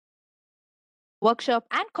workshop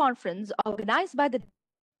and conference organized by the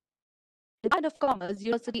Department of Commerce,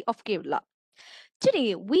 University of Kerala.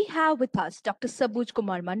 Today, we have with us Dr. Sabuj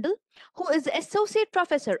Kumar Mandal, who is Associate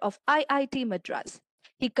Professor of IIT Madras.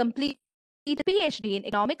 He completed a PhD in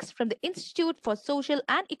Economics from the Institute for Social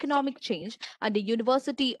and Economic Change at the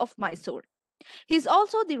University of Mysore. He is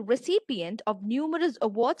also the recipient of numerous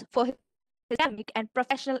awards for his academic and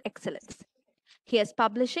professional excellence. He has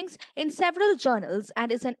publishings in several journals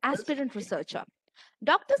and is an aspirant researcher.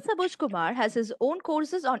 Dr. Sabuj Kumar has his own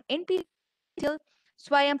courses on NPTEL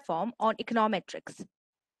Swayam form on econometrics.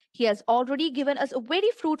 He has already given us a very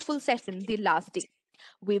fruitful session the last day.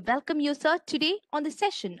 We welcome you, sir, today on the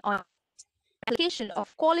session on application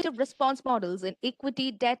of qualitative response models in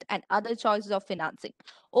equity, debt, and other choices of financing.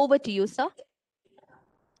 Over to you, sir.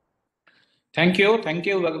 Thank you,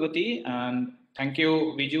 Bhagavati, and thank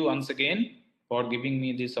you, Viju, once again for giving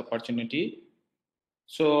me this opportunity.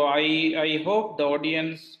 So I hope the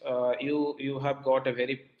audience, you have got a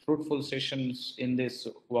very fruitful sessions in these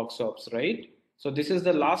workshops, right? So this is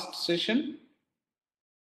the last session.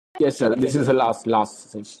 Yes, sir. This is the last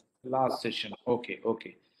session. Last session.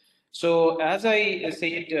 Okay. So as I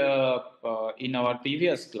said in our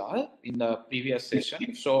previous class, in the previous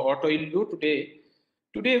session, so what I will do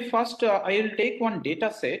today first I will take one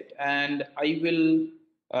data set and I will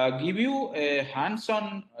give you a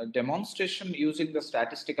hands-on demonstration using the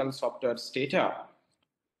statistical software data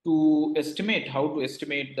to estimate how to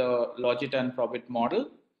estimate the logit and profit model,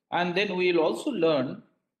 and then we will also learn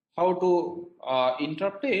how to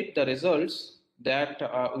interpret the results that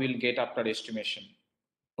we'll get after estimation.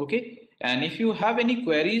 Okay, and if you have any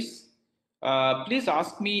queries, please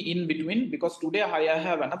ask me in between, because today I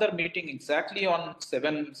have another meeting exactly on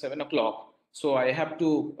 7 o'clock, so I have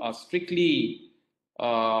to strictly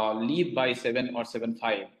leave by 7 or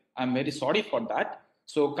 7:05. I'm very sorry for that,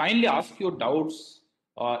 so kindly ask your doubts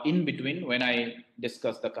in between when I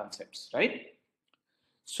discuss the concepts, right?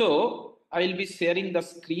 So I will be sharing the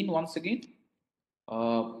screen once again.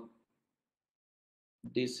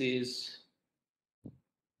 This is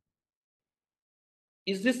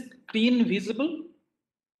this screen visible?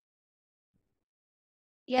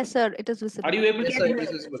 Yes, sir, it is visible. Are you able to see it?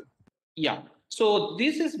 Visible. Yeah. So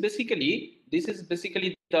this is basically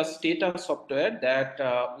the Stata software that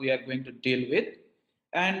we are going to deal with.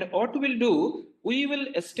 And what we'll do, we will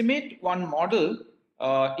estimate one model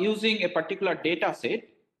using a particular data set.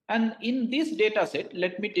 And in this data set,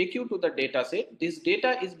 let me take you to the data set. This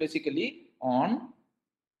data is basically on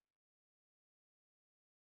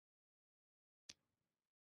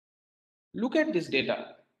look at this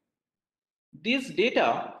data. This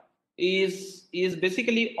data is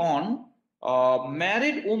basically on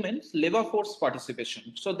married women's labor force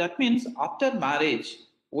participation. So that means after marriage,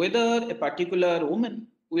 whether a particular woman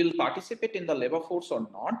will participate in the labor force or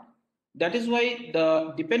not. That is why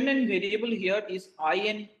the dependent variable here is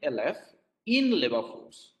INLF, in labor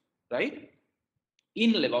force, right?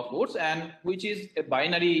 In labor force, and which is a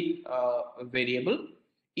binary variable.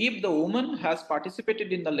 If the woman has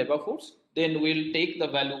participated in the labor force, then we'll take the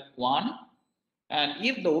value 1. And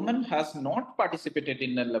if the woman has not participated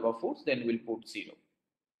in the labor force, then we'll put 0.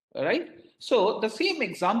 Right? So the same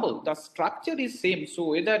example, the structure is same. So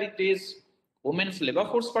whether it is women's labor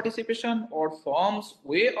force participation or firms'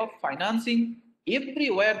 way of financing,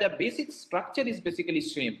 everywhere the basic structure is basically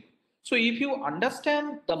same. So if you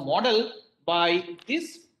understand the model by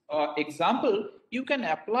this example, you can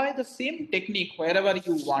apply the same technique wherever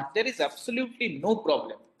you want. There is absolutely no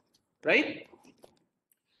problem, right?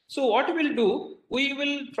 So what we'll do, we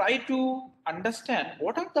will try to understand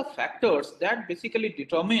what are the factors that basically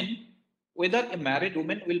determine whether a married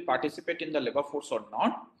woman will participate in the labor force or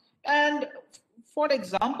not. And for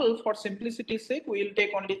example, for simplicity's sake, we will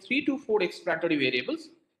take only 3 to 4 explanatory variables.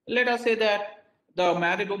 Let us say that the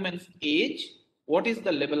married woman's age, what is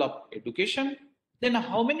the level of education, then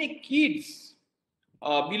how many kids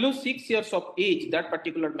below 6 years of age that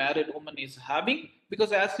particular married woman is having,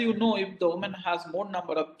 because as you know, if the woman has more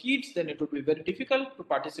number of kids, then it would be very difficult to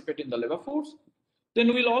participate in the labor force.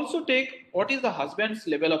 Then we'll also take what is the husband's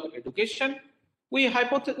level of education. We may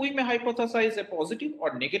hypothesize a positive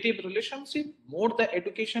or negative relationship. More the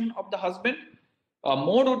education of the husband,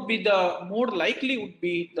 more likely would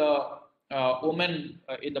be the woman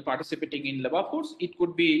in the participating in labor force. It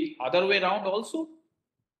could be other way around also.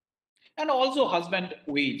 And also husband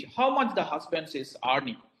wage, how much the husband is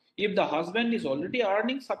earning. If the husband is already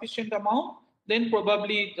earning sufficient amount, then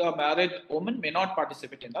probably the married woman may not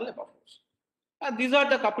participate in the labor force. And these are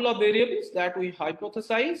the couple of variables that we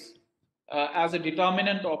hypothesize as a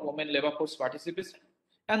determinant of women labor force participation.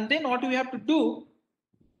 And then what we have to do,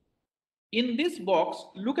 in this box,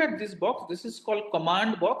 look at this box. This is called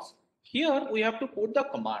command box. Here we have to put the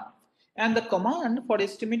command. And the command for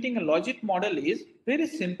estimating a logic model is very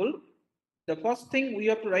simple. The first thing we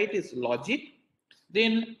have to write is logic,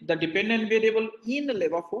 then the dependent variable in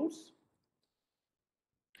labor force,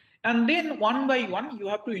 and then one by one you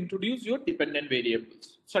have to introduce your independent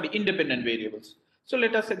variables. So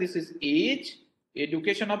let us say this is age,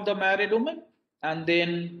 education of the married woman, and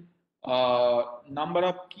then number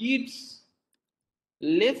of kids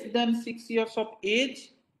less than 6 years of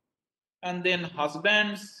age, and then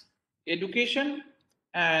husband's education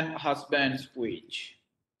and husband's wage.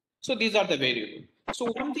 So these are the variables. So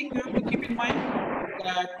one thing you have to keep in mind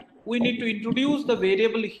that we need to introduce the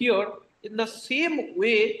variable here in the same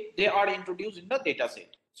way they are introduced in the data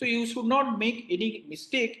set. So you should not make any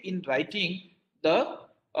mistake in writing the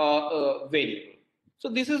variable. So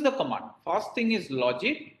this is the command. First thing is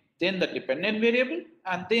logic, then the dependent variable,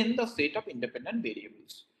 and then the set of independent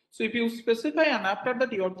variables. So if you specify, and after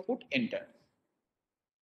that you have to put enter.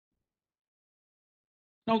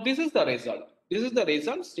 Now this is the result. This is the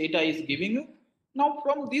results data is giving you. Now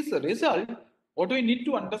from this result, what we need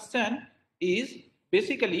to understand is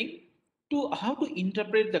basically how to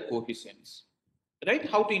interpret the coefficients, right?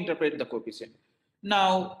 How to interpret the coefficient.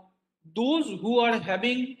 Now, those who are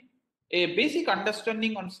having a basic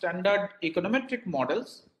understanding on standard econometric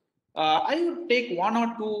models, I will take one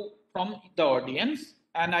or two from the audience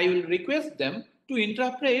and I will request them to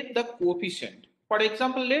interpret the coefficient. For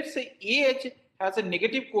example, let's say age has a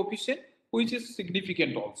negative coefficient which is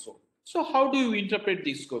significant also. So how do you interpret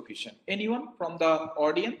this coefficient? Anyone from the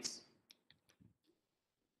audience?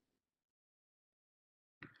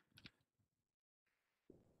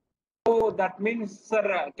 So that means,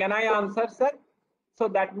 sir, can I answer, sir? So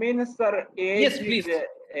that means, sir, age. Yes, please.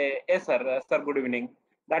 Yes, sir. Sir, good evening.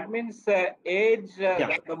 That means age.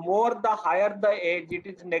 Yeah. The more, the higher the age, it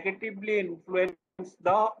is negatively influence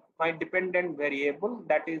my dependent variable.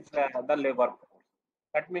 That is the labor force.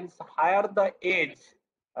 That means higher the age,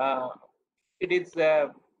 it is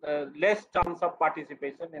less chance of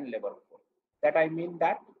participation in labor force. That I mean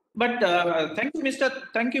that. But thank you,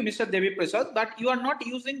 Mr. Devi Prasad. But you are not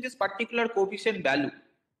using this particular coefficient value.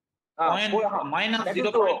 Minus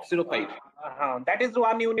 0.05. That is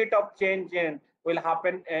 1 unit of change will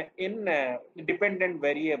happen in dependent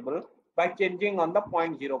variable by changing on the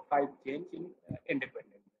 0.05 change in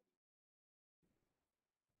independent.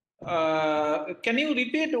 Can you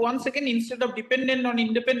repeat once again? Instead of dependent on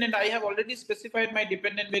independent, I have already specified my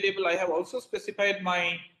dependent variable. I have also specified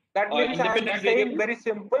my that means independent variable. Very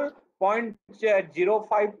simple.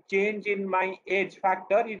 0.05 change in my age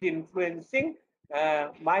factor is influencing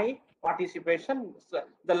my participation,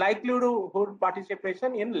 the likelihood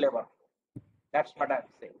participation in labor. That's what I'm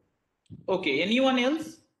saying. Okay. Anyone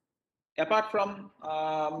else apart from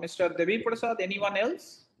Mr. Devi Prasad? Anyone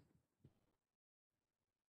else?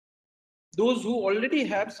 Those who already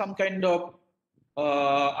have some kind of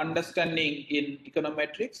understanding in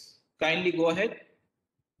econometrics, kindly go ahead.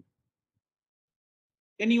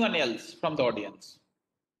 Anyone else from the audience?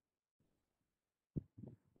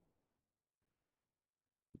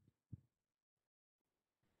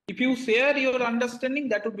 If you share your understanding,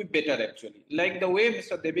 that would be better actually. Like the way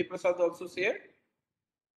Mr. Devi Prasad also shared.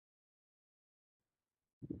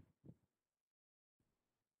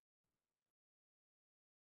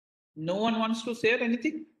 No one wants to share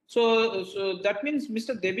anything. So that means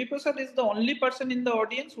Mr. Devi Prasad is the only person in the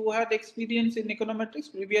audience who had experience in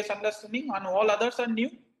econometrics, previous understanding, and all others are new.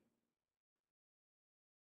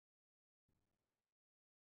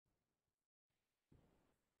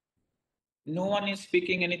 No one is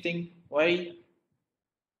speaking anything. Why?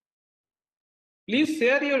 Please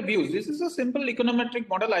share your views. This is a simple econometric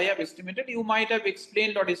model I have estimated. You might have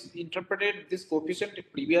explained or interpreted this coefficient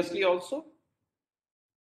previously also.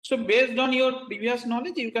 So based on your previous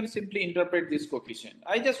knowledge, you can simply interpret this coefficient.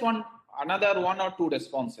 I just want another 1 or 2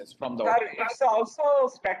 responses from the audience. It's also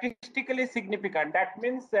statistically significant. That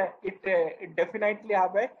means it definitely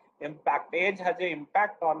have a impact. Age has an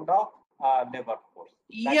impact on the labor force.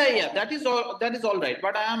 That is all right.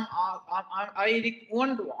 But I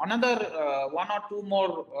want another 1 or 2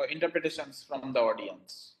 more interpretations from the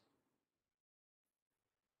audience.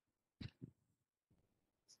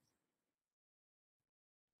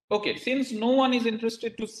 Okay, since no one is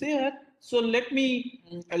interested to share, so let me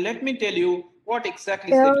tell you what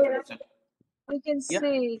exactly is the information. We can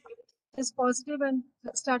say it's positive and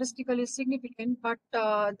statistically significant, but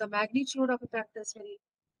the magnitude of effect is very.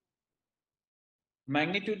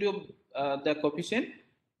 Magnitude of the coefficient?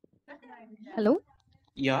 Hello?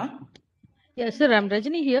 Yeah. Yes, sir. I'm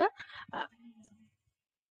Rajani here.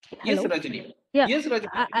 Yes, Hello. Rajni. Yeah, Yes, Rajni,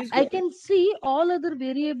 please I go ahead. can see all other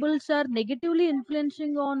variables are negatively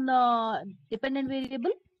influencing on dependent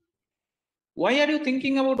variable, Why are you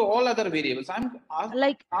thinking about all other variables? I'm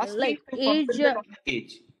like asking to age. concentrate on the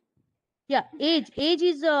age. Yeah, age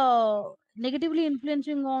is negatively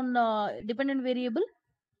influencing on dependent variable.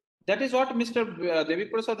 That is what Mr. Devi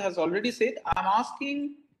Prasad has already said. I'm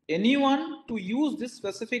asking anyone to use this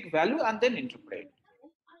specific value and then interpret.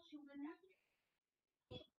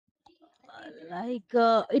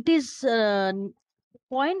 It is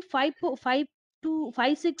 0.5 to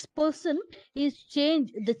 56% is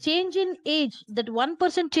change. The change in age, that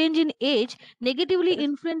 1% change in age, negatively Yes.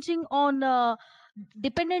 influencing on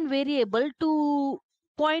dependent variable to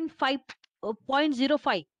 0.5,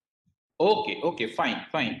 0.05. Okay, fine.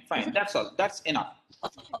 Is it? That's all. That's enough.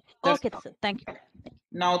 That's Okay, enough. sir. Thank you.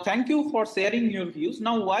 Now, thank you for sharing your views.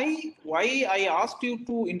 Now, why I asked you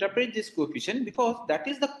to interpret this coefficient? Because that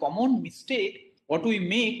is the common mistake what we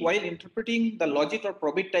make while interpreting the logit or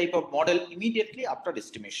probit type of model immediately after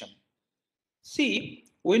estimation. See,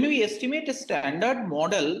 when we estimate a standard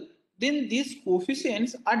model, then these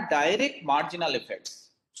coefficients are direct marginal effects.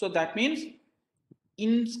 So that means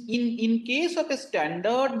in case of a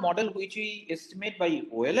standard model which we estimate by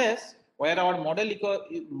OLS, where our model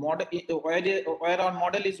where our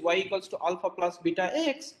model is y equals to alpha plus beta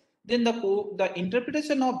x, then the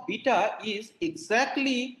interpretation of beta is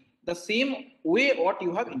exactly the same way what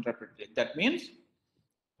you have interpreted. That means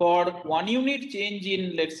for 1 unit change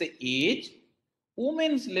in, let's say, age,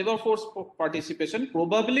 women's labor force participation,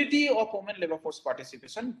 probability of women labor force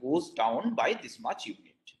participation goes down by this much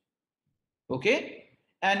unit. Okay,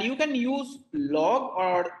 and you can use log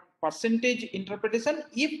or percentage interpretation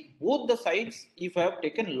if both the sides, if you have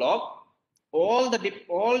taken log, all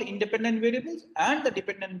independent variables and the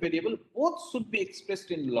dependent variable both should be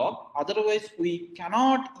expressed in log, otherwise we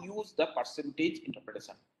cannot use the percentage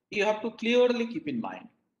interpretation. You have to clearly keep in mind.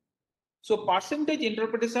 So percentage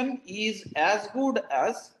interpretation is as good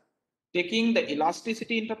as taking the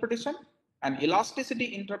elasticity interpretation, and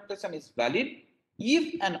elasticity interpretation is valid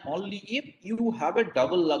if and only if you have a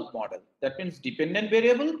double log model. That means dependent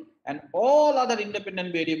variable and all other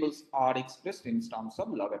independent variables are expressed in terms of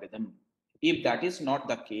logarithm. If that is not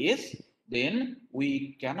the case, then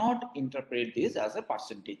we cannot interpret this as a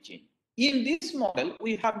percentage change. In this model,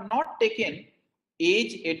 we have not taken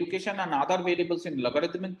age, education, and other variables in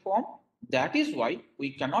logarithmic form. That is why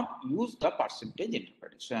we cannot use the percentage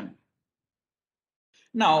interpretation.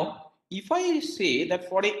 Now, if I say that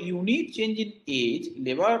for a unit change in age,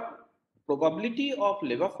 probability of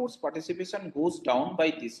labor force participation goes down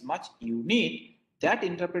by this much unit, that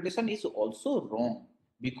interpretation is also wrong.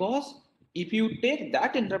 Because if you take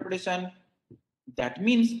that interpretation, that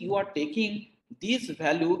means you are taking this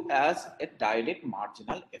value as a direct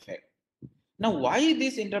marginal effect. Now, why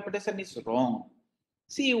this interpretation is wrong?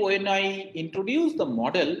 See, when I introduced the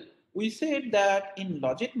model, we said that in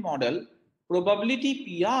logit model,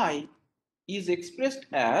 probability pi is expressed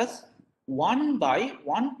as 1 by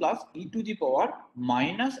 1 plus e to the power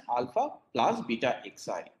minus alpha plus beta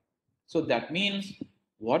xi. So that means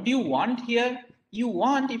what do you want here? You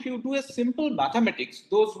want, if you do a simple mathematics,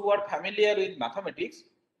 those who are familiar with mathematics,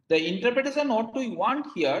 the interpretation what we want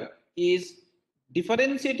here is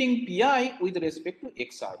differentiating pi with respect to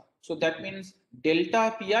xi. So that means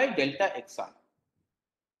delta pi delta xi.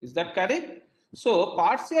 Is that correct? So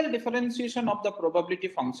partial differentiation of the probability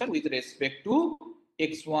function with respect to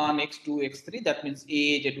x1, x2, x3, that means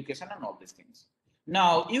age, education, and all these things.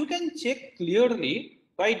 Now you can check clearly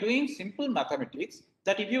by doing simple mathematics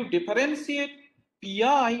that if you differentiate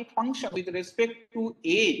pi function with respect to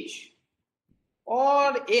age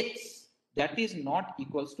or x, that is not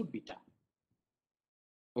equals to beta.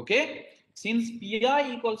 Okay, since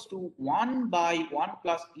pi equals to 1 by 1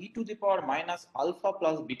 plus e to the power minus alpha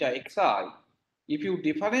plus beta xi, if you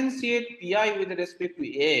differentiate pi with respect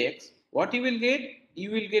to x, what you will get?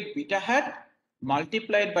 You will get beta hat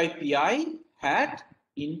multiplied by pi hat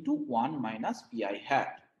into 1 minus pi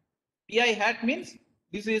hat. Pi hat means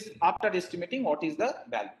this is after estimating what is the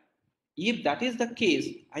value. If that is the case,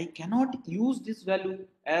 I cannot use this value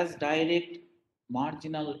as direct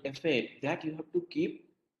marginal effect. That you have to keep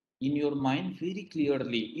in your mind very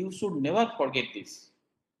clearly. You should never forget this.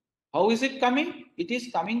 How is it coming? It is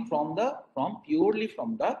coming from purely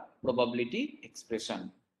from the probability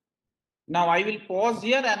expression. Now I will pause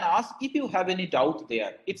here and ask if you have any doubt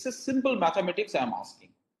there. It's a simple mathematics I am asking.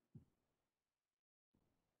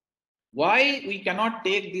 Why we cannot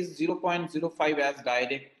take this 0.05 as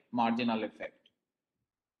direct marginal effect?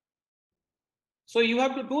 So you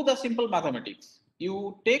have to do the simple mathematics.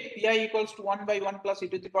 you take pi equals to 1 by 1 plus e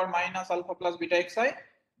to the power minus alpha plus beta xi,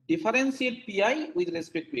 differentiate pi with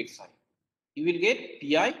respect to xi. You will get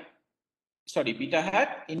beta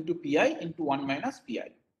hat into pi into 1 minus pi.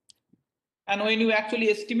 And when you actually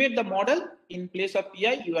estimate the model, in place of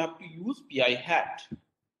pi, you have to use pi hat.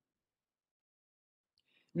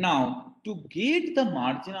 Now, to get the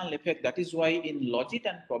marginal effect, that is why in logit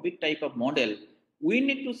and probit type of model, we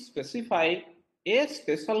need to specify a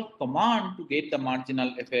special command to get the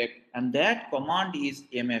marginal effect, and that command is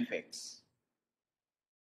mfx.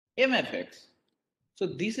 mfx. So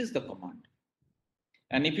this is the command.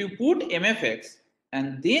 And if you put mfx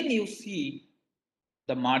and then you see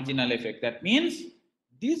the marginal effect, that means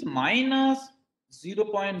this minus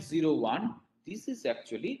 0.01, this is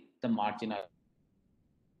actually the marginal.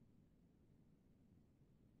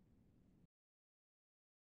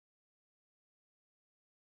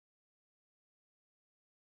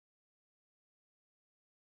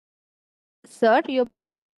 Sir, your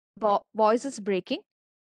voice is breaking.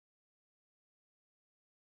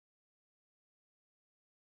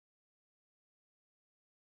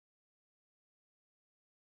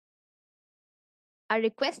 I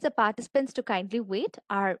request the participants to kindly wait.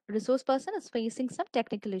 Our resource person is facing some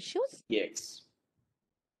technical issues. Dx.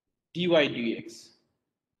 dy dx.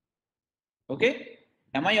 Okay,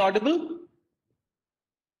 am I audible?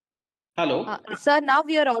 Hello. Sir, now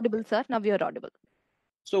we are audible, sir. Now we are audible.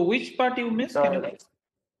 So which part you missed? Can you please?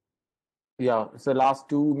 Yeah, so last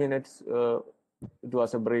 2 minutes, it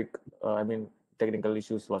was a break. I mean, technical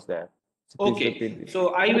issues was there. So please repeat Okay, it.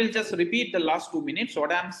 so I will just repeat the last 2 minutes.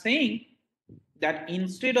 What I'm saying, that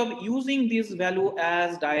instead of using this value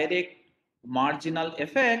as direct marginal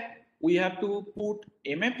effect, we have to put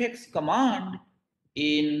mfx command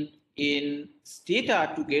in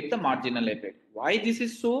stata to get the marginal effect. Why this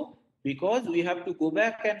is so? Because we have to go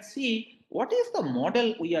back and see what is the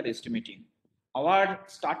model we are estimating. Our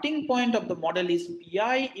starting point of the model is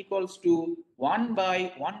pi equals to 1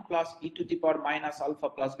 by 1 plus e to the power minus alpha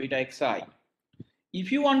plus beta xi.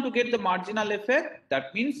 If you want to get the marginal effect,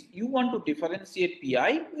 that means you want to differentiate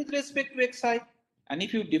pi with respect to xi. And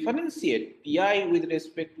if you differentiate pi with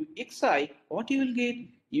respect to xi, what you will get?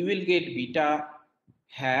 You will get beta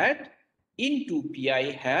hat into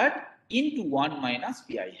pi hat into 1 minus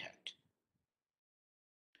pi hat.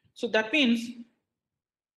 So that means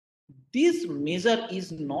this measure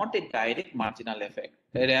is not a direct marginal effect.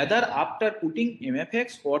 Rather, after putting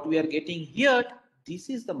mfx, what we are getting here, this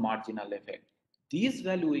is the marginal effect. This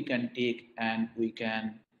value we can take and we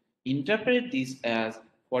can interpret this as,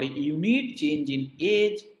 for a unit change in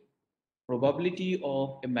age, probability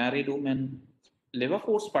of a married woman labor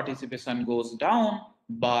force participation goes down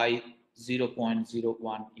by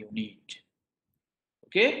 0.01 unit.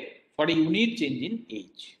 Okay, for a unit change in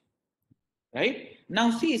age. Right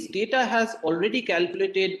now, see, stata has already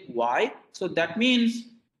calculated y, so that means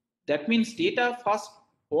stata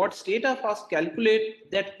first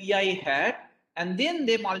calculate that pi hat, and then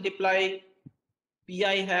they multiply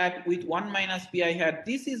pi hat with 1 minus pi hat.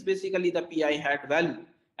 This is basically the pi hat value,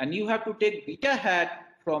 and you have to take beta hat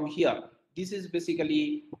from here. This is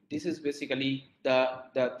basically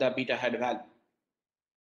the beta hat value.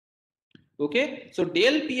 Okay, so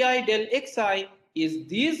del pi del xi is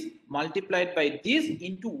this multiplied by this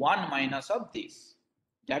into 1 minus of this.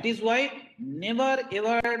 That is why never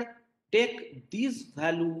ever take this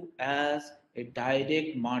value as a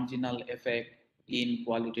direct marginal effect in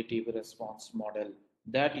qualitative response model.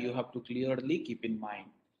 That you have to clearly keep in mind.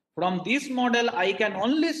 From this model, I can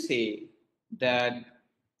only say that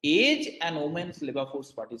age and women's labor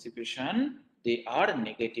force participation, they are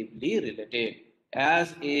negatively related.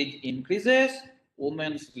 As age increases,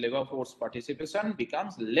 women's labor force participation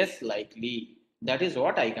becomes less likely. That is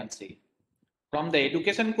what I can say. From the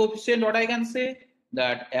education coefficient, what I can say,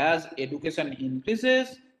 that as education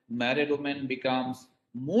increases, married women becomes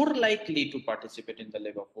more likely to participate in the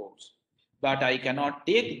labor force. But I cannot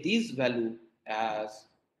take this value as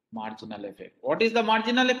marginal effect. What is the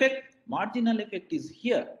marginal effect? Marginal effect is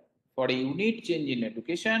here. For a unit change in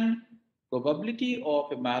education, probability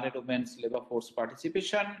of a married woman's labor force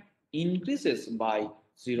participation increases by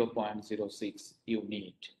 0.06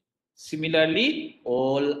 unit. Similarly,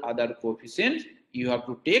 all other coefficients you have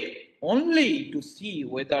to take only to see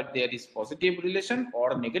whether there is positive relation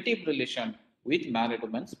or negative relation with married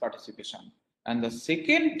women's participation. And the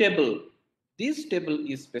second table, this table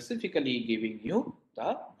is specifically giving you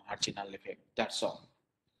the marginal effect. That's all.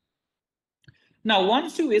 Now,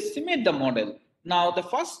 once you estimate the model, now the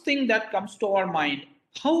first thing that comes to our mind,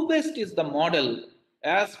 how best is the model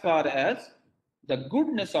as far as the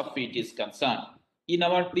goodness of it is concerned? In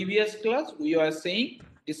our previous class, we were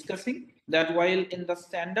discussing that while in the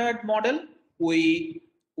standard model, we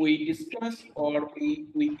discuss or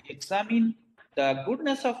we examine the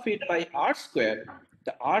goodness of fit by R square.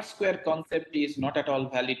 The R square concept is not at all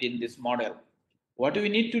valid in this model. What we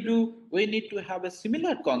need to do, we need to have a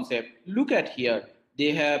similar concept. Look at here.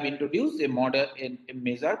 They have introduced a model in a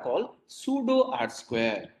measure called pseudo R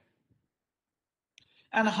square.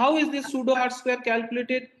 And how is this pseudo R square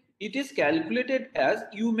calculated? It is calculated as,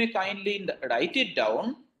 you may kindly write it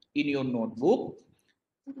down in your notebook.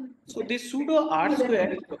 So this pseudo R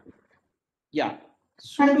square, yeah,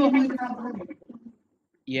 pseudo,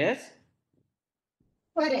 yes.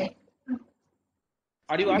 Are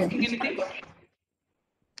you asking anything?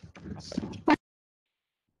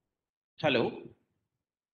 Hello.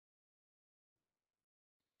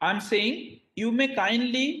 I'm saying you may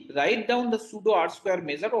kindly write down the pseudo R square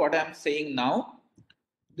measure. What I'm saying now,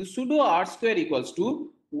 the pseudo R square equals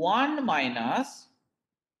to 1 minus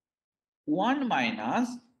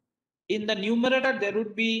in the numerator there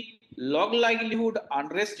would be log likelihood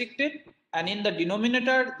unrestricted, and in the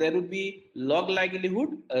denominator there would be log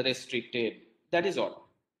likelihood restricted. That is all.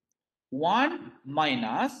 1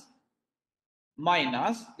 minus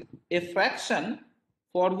a fraction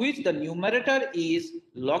for which the numerator is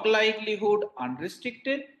log likelihood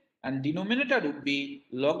unrestricted and denominator would be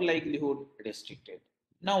log likelihood restricted.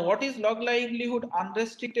 Now, what is log likelihood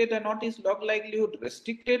unrestricted and what is log likelihood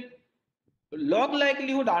restricted? Log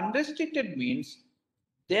likelihood unrestricted means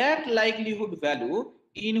that likelihood value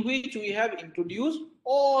in which we have introduced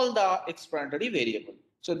all the explanatory variable.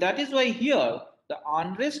 So that is why here the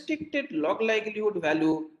unrestricted log likelihood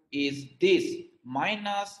value is this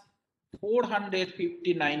minus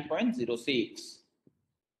 459.06.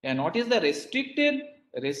 And what is the restricted?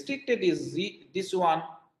 Restricted is this one,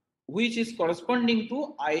 which is corresponding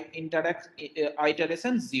to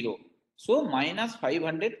iteration 0. So minus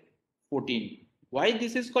 514. Why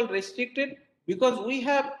this is called restricted? Because we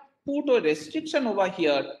have put a restriction over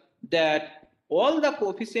here that all the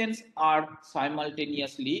coefficients are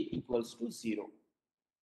simultaneously equals to 0.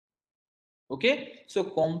 Okay, so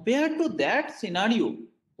compared to that scenario,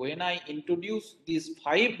 when I introduce these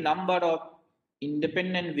 5 number of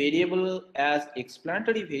independent variable as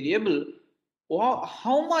explanatory variable,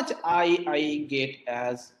 how much I get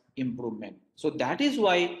as improvement. So that is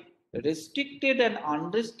why restricted and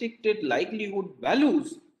unrestricted likelihood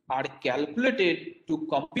values are calculated to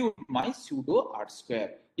compute my pseudo R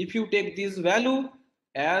square. If you take this value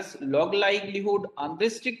as log likelihood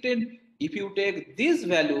unrestricted, if you take this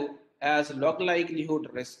value as log likelihood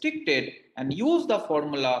restricted and use the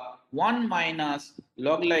formula 1 minus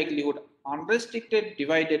log likelihood unrestricted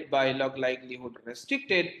divided by log likelihood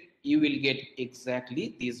restricted, you will get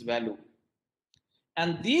exactly this value.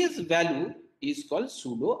 And this value is called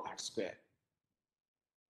pseudo R square.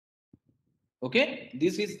 Okay,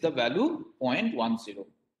 this is the value 0.10.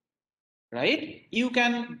 Right? You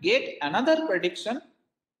can get another prediction,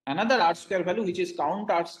 another R square value, which is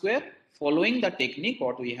count R square, following the technique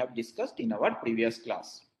what we have discussed in our previous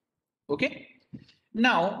class. Okay.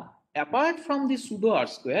 Now, apart from the pseudo R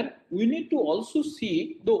square, we need to also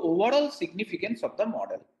see the overall significance of the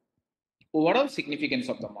model. Overall significance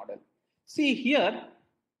of the model. See here,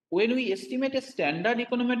 when we estimate a standard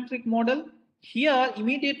econometric model, here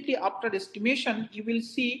immediately after estimation, you will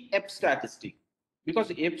see F statistic.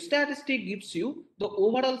 Because F statistic gives you the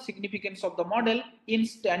overall significance of the model in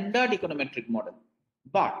standard econometric model.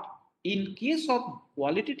 But in case of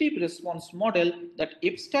qualitative response model, that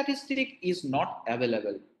F statistic is not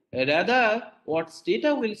available. Rather, what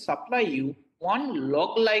data will supply you one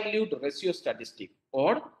log likelihood ratio statistic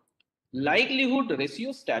or likelihood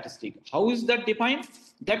ratio statistic. How is that defined?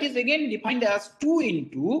 That is again defined as 2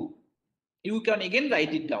 into, you can again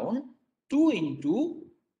write it down, 2 into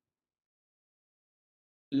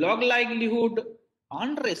log likelihood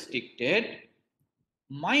unrestricted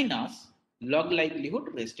minus log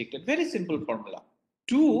likelihood restricted. Very simple formula.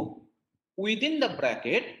 2 within the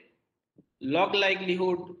bracket log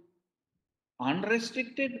likelihood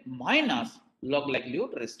unrestricted minus log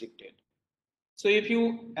likelihood restricted. So if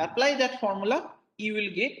you apply that formula, you will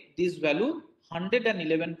get this value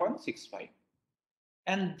 111.65.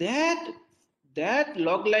 And that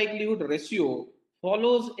log likelihood ratio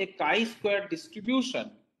follows a chi-square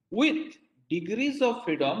distribution with degrees of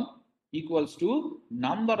freedom equals to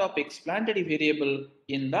number of explanatory variable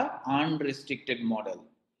in the unrestricted model.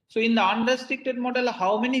 So in the unrestricted model,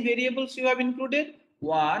 how many variables you have included?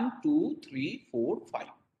 1, 2, 3, 4, 5.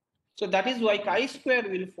 So that is why chi-square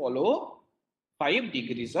will follow 5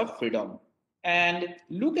 degrees of freedom. And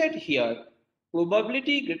look at here,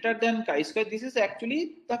 probability greater than chi-square, this is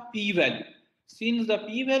actually the p-value. Since the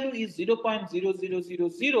p-value is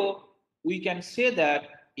 0.0000, we can say that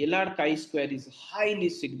LR chi-square is highly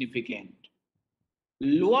significant.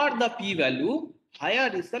 Lower the p-value, higher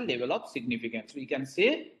is the level of significance. We can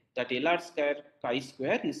say that LR square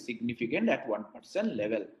chi-square is significant at 1%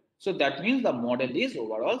 level. So that means the model is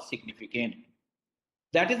overall significant.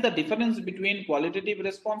 That is the difference between qualitative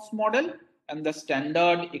response model and the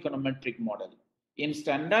standard econometric model. In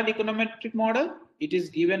standard econometric model, it is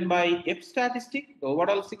given by F statistic, the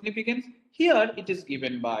overall significance. Here, it is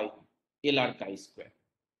given by LR chi-square.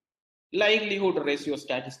 Likelihood ratio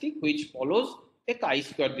statistic, which follows a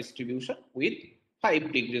chi-square distribution with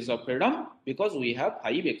 5 degrees of freedom, because we have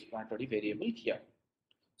 5 explanatory variable here.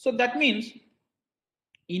 So that means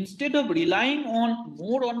instead of relying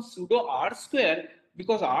more on pseudo R square,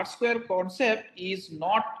 because R square concept is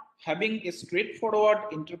not having a straightforward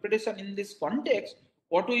interpretation in this context,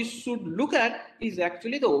 what we should look at is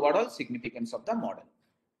actually the overall significance of the model.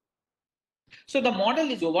 So the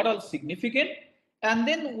model is overall significant, and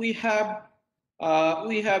then we have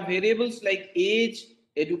variables like age,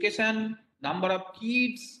 education, number of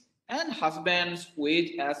kids, and husband's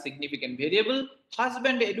wage as significant variable.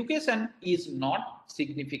 Husband education is not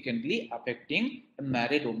significantly affecting a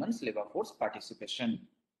married woman's labor force participation.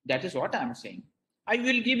 That is what I am saying. I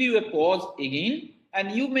will give you a pause again,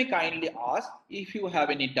 and you may kindly ask if you have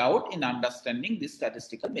any doubt in understanding these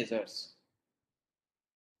statistical measures.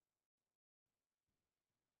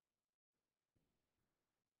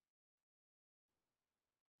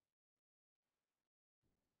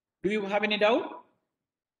 Do you have any doubt?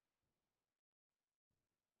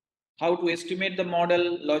 How to estimate the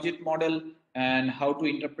model, logit model, and how to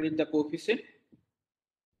interpret the coefficient?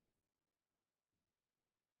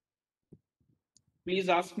 Please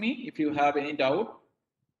ask me if you have any doubt.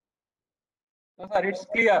 No, sir, it's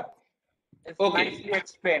clear. It's Okay. nicely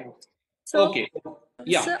explained. So, Okay.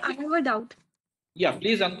 Yeah. sir, I have a doubt. Yeah,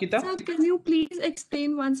 please, Ankita. Sir, can you please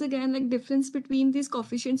explain once again like difference between these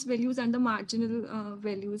coefficients values and the marginal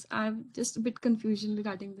values? I'm just a bit confusion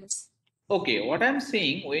regarding this. Okay, what I'm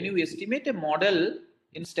saying, when you estimate a model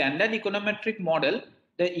in standard econometric model,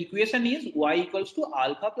 the equation is y equals to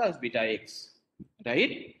alpha plus beta x,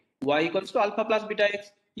 right? Y equals to alpha plus beta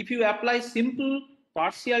x. If you apply simple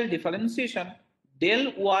partial differentiation,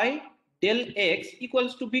 del y del x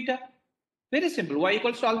equals to beta. Very simple, y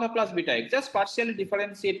equals to alpha plus beta x. Just partially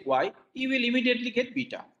differentiate y, you will immediately get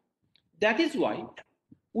beta. That is why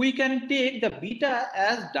we can take the beta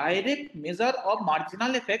as direct measure of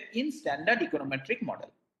marginal effect in standard econometric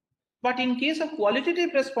model. But in case of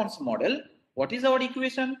qualitative response model, what is our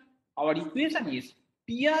equation? Our equation is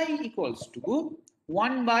pi equals to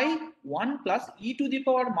 1 by 1 plus e to the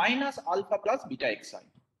power minus alpha plus beta xi.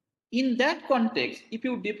 In that context, if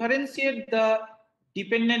you differentiate the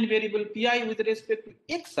dependent variable pi with respect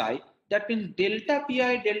to xi, that means delta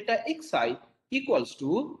pi delta xi equals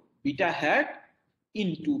to beta hat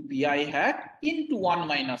into pi hat into 1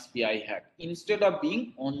 minus pi hat instead of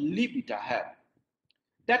being only beta hat.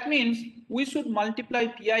 That means we should multiply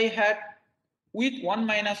pi hat with 1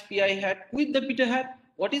 minus pi hat with the beta hat.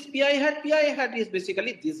 What is pi hat? Pi hat is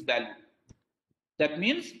basically this value. That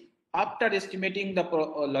means after estimating the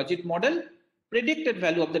logit model, predicted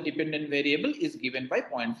value of the dependent variable is given by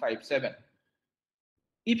 0.57.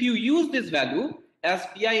 If you use this value as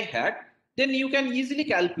pi hat, then you can easily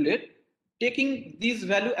calculate taking this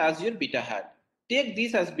value as your beta hat. Take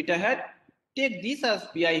this as beta hat, take this as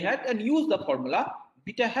pi hat, and use the formula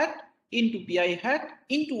beta hat into pi hat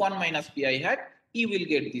into 1 minus pi hat, you will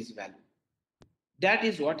get this value. That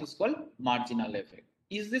is what is called marginal effect.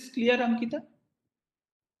 Is this clear, Ankita?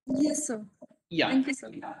 Yes, sir. Yeah. Thank you,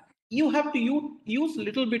 sir. You have to use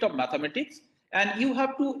little bit of mathematics, and you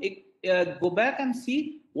have to go back and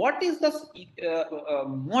see what is the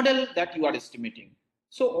model that you are estimating.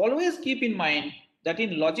 So always keep in mind that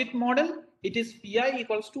in logit model, it is pi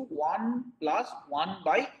equals to 1 plus 1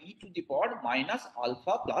 by e to the power minus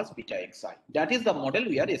alpha plus beta xi. That is the model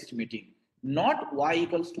we are estimating, not y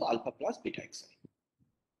equals to alpha plus beta xi.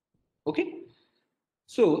 Okay.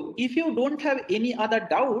 So if you don't have any other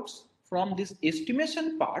doubts from this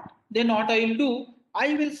estimation part, then what I will do,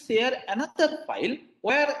 I will share another file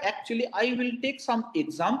where actually I will take some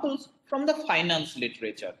examples from the finance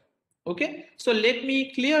literature. Okay, so let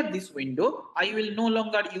me clear this window. I will no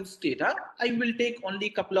longer use data. I will take only a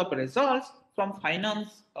couple of results from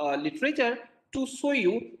finance literature to show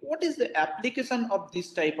you what is the application of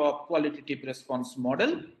this type of qualitative response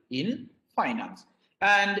model in finance.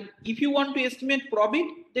 And if you want to estimate profit,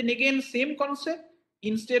 then again same concept.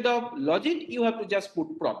 Instead of logit, you have to just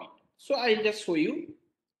put profit. So I'll just show you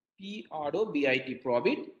PROBIT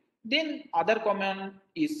probit. Then other command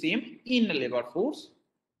is same in labor force.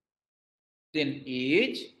 Then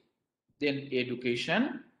age, then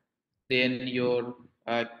education, then your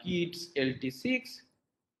kids LT6,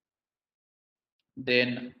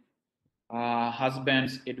 then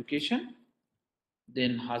husband's education,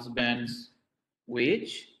 then husband's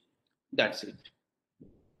wage. That's it.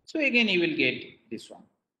 So again you will get this one.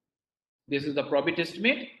 This is the probit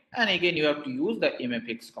estimate, and again you have to use the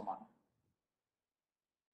mfx command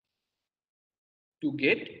to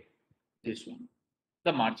get this one,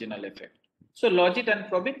 the marginal effect. So logit and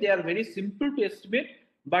probit, they are very simple to estimate,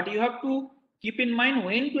 but you have to keep in mind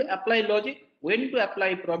when to apply logit, when to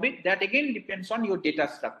apply probit. That again depends on your data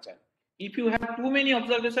structure. If you have too many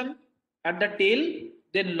observations at the tail,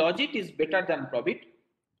 then logit is better than probit.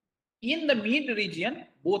 In the mid region,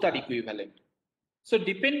 both are equivalent. So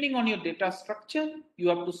depending on your data structure, you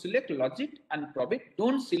have to select logit and probit.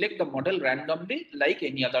 Don't select the model randomly like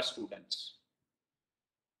any other students.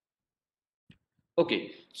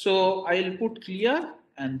 Okay, so I'll put clear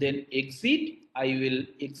and then exit. I will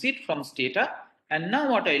exit from data, and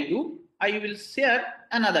now what I'll do, I will share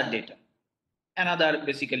another data, another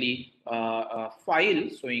basically file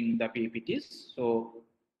showing the PPTs. So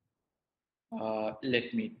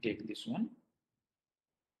let me take this one.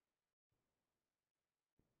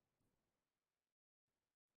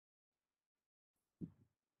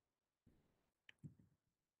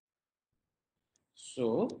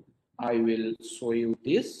 So I will show you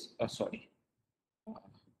this. Sorry.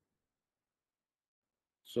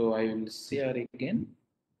 So I will share again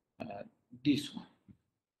this one.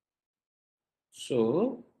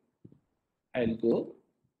 So I'll go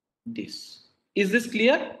this. Is this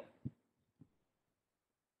clear?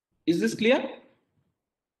 Is this clear?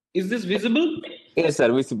 Is this visible? Yes,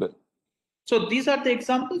 sir, visible. So these are the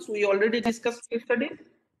examples we already discussed yesterday.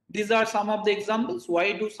 These are some of the examples.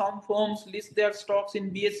 Why do some firms list their stocks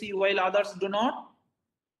in BSE while others do not?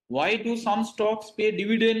 Why do some stocks pay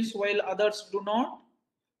dividends while others do not?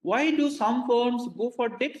 Why do some firms go for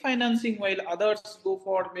debt financing while others go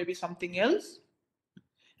for maybe something else?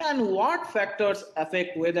 And what factors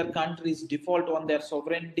affect whether countries default on their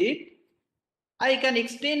sovereign debt? I can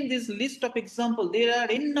extend this list of examples. There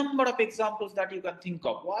are a number of examples that you can think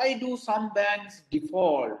of. Why do some banks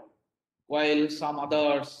default while some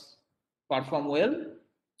others perform well?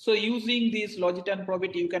 So using this logit and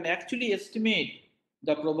probit, you can actually estimate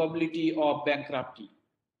the probability of bankruptcy.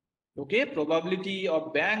 Okay, probability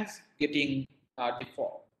of banks getting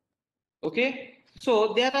default. Okay,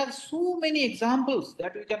 so there are so many examples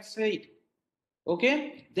that we can say.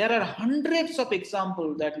 Okay, there are hundreds of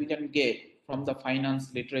examples that we can get from the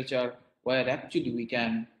finance literature where actually we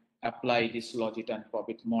can apply this logit and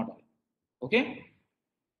probit model. Okay,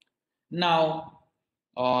 now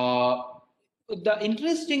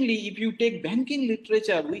interestingly, if you take banking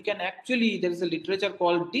literature, we can actually, there is a literature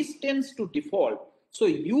called distance to default. So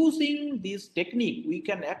using this technique, we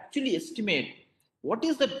can actually estimate what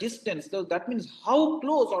is the distance. So that means how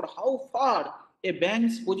close or how far a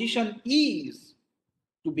bank's position is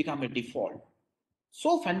to become a default.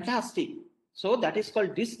 So fantastic. So that is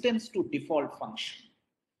called distance to default function.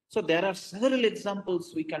 So there are several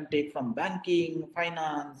examples we can take from banking,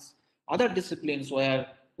 finance, other disciplines where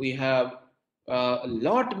we have a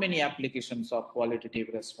lot many applications of qualitative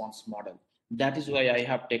response model. That is why I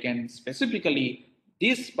have taken specifically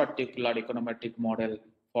this particular econometric model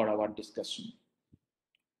for our discussion.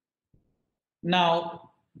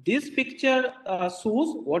 Now, this picture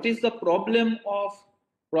shows what is the problem of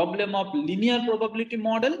linear probability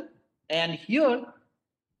model, and here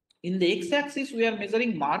in the x-axis we are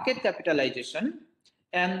measuring market capitalization,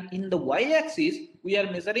 and in the y-axis we are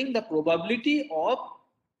measuring the probability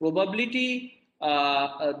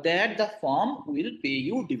that the firm will pay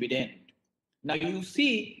you dividend. Now you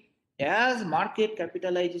see, as market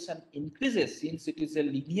capitalization increases, since it is a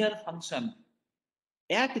linear function,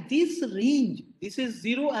 at this range, this is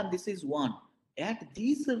 0 and this is 1. At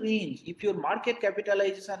this range, if your market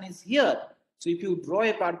capitalization is here, so if you draw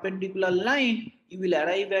a perpendicular line, you will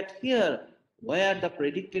arrive at here, where the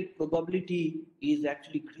predicted probability is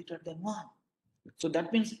actually greater than 1. So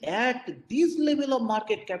that means at this level of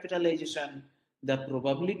market capitalization, the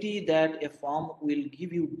probability that a firm will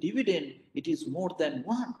give you dividend, it is more than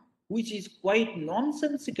 1, which is quite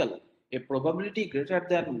nonsensical. A probability greater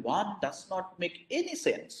than 1 does not make any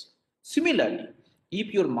sense. Similarly,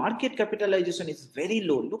 if your market capitalization is very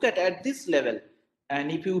low, look at this level,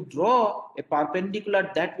 and if you draw a perpendicular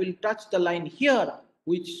that will touch the line here,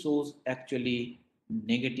 which shows actually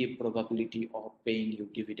negative probability of paying you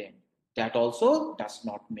dividend. That also does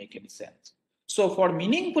not make any sense. So for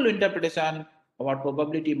meaningful interpretation, our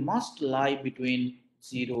probability must lie between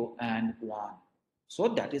 0 and 1. So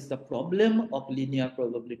that is the problem of linear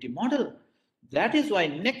probability model. That is why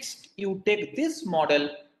next you take this model,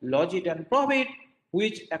 logit and probit,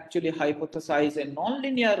 which actually hypothesize a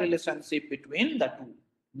nonlinear relationship between the two.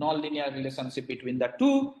 Nonlinear relationship between the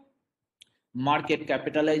two, market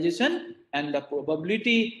capitalization and the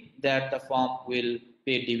probability that the firm will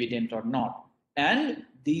pay dividend or not. And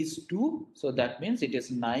these two, so that means it is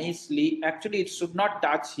nicely, actually it should not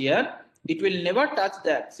touch here. It will never touch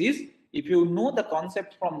the axis. If you know the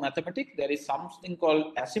concept from mathematics, there is something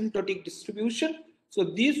called asymptotic distribution. So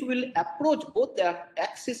these will approach both the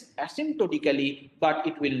axis asymptotically, but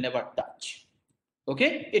it will never touch.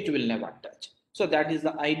 Okay, it will never touch. So that is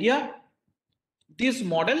the idea. This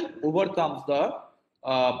model overcomes the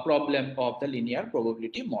problem of the linear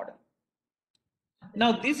probability model.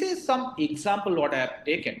 Now, this is some example what I have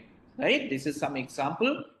taken, right? This is some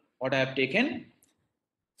example what I have taken.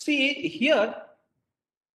 See here,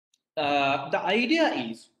 the idea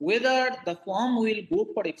is whether the firm will go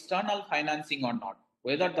for external financing or not.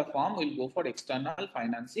 Whether the firm will go for external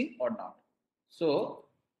financing or not. So,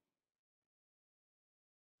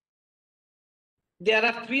 there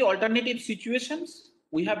are three alternative situations.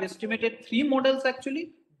 We have estimated three models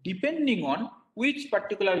actually, depending on which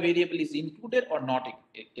particular variable is included or not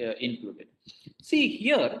included. See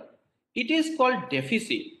here, it is called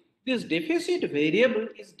deficit. This deficit variable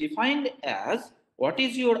is defined as what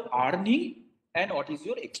is your earning and what is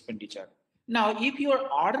your expenditure. Now, if your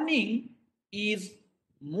earning is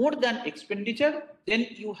more than expenditure, then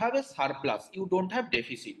you have a surplus. You don't have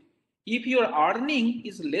deficit. If your earning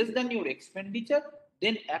is less than your expenditure,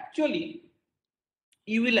 then actually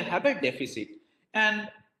you will have a deficit. And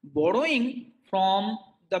borrowing from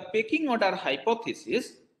the pecking order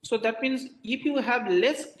hypothesis, so that means if you have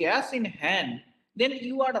less cash in hand, then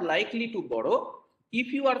you are likely to borrow.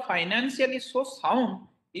 If you are financially so sound,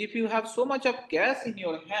 if you have so much of cash in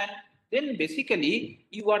your hand, then basically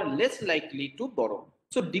you are less likely to borrow.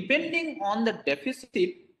 So depending on the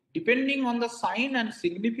deficit, depending on the sign and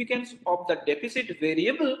significance of the deficit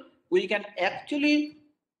variable, we can actually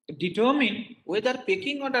determine whether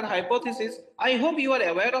pecking order hypothesis. I hope you are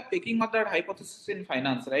aware of pecking order hypothesis in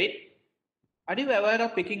finance, right? Are you aware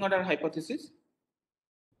of pecking order hypothesis?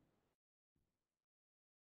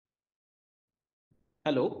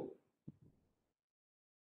 Hello?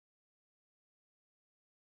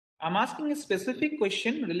 I'm asking a specific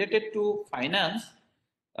question related to finance,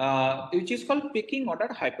 which is called pecking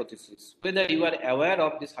order hypothesis, whether you are aware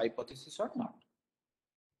of this hypothesis or not.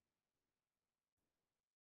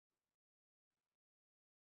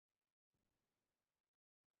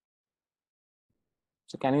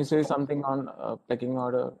 So can you say something on pecking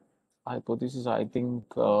order hypothesis? I think.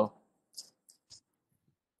 So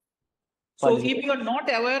if you are not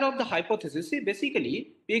aware of the hypothesis, see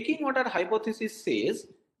basically pecking order hypothesis says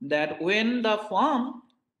that when the firm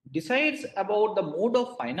decides about the mode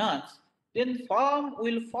of finance, then firm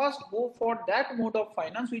will first go for that mode of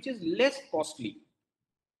finance which is less costly.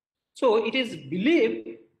 So it is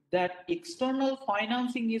believed that external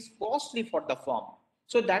financing is costly for the firm.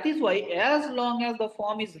 So that is why as long as the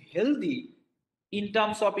firm is healthy in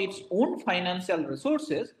terms of its own financial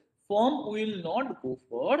resources, firm will not go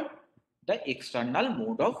for the external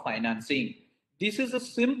mode of financing. This is a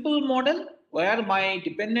simple model where my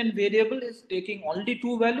dependent variable is taking only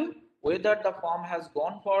two values, whether the firm has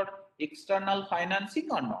gone for external financing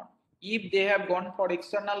or not. If they have gone for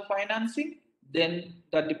external financing, then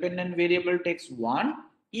the dependent variable takes 1.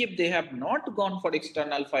 If they have not gone for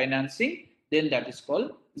external financing, then that is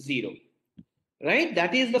called 0. Right?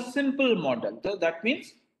 That is the simple model. So that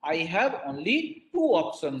means I have only two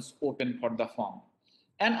options open for the firm.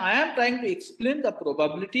 And I am trying to explain the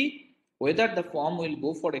probability whether the firm will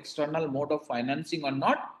go for external mode of financing or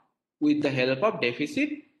not with the help of deficit.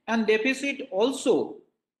 And deficit also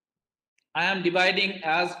I am dividing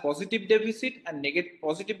as positive deficit and negative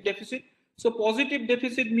positive deficit. So positive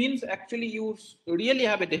deficit means actually you really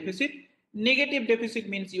have a deficit. Negative deficit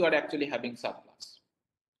means you are actually having surplus.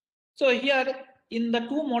 So here in the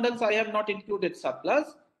two models I have not included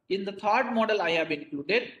surplus. In the third model I have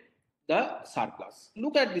included the surplus.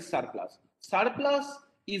 Look at this surplus. Surplus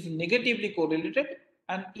is negatively correlated,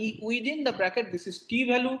 and within the bracket this is t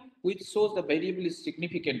value, which shows the variable is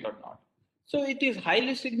significant or not. So it is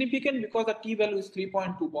highly significant because the t value is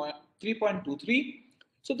 3.23.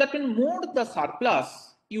 So that means more the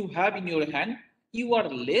surplus you have in your hand, you are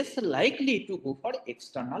less likely to go for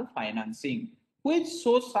external financing, which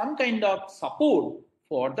shows some kind of support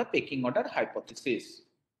for the pecking order hypothesis.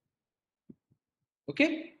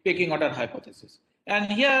 Okay, pecking order hypothesis.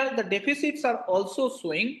 And here the deficits are also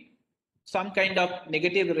showing some kind of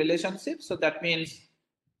negative relationship. So that means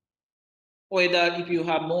whether if you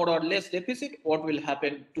have more or less deficit, what will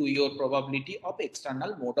happen to your probability of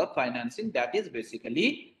external mode of financing, that is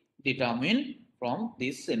basically determined from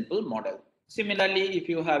this simple model. Similarly, if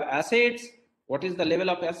you have assets, what is the level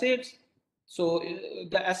of assets? So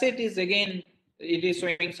the asset is again, it is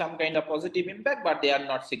showing some kind of positive impact, but they are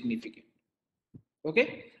not significant.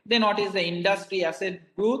 Okay, then what is the industry asset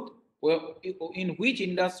growth? Well, in which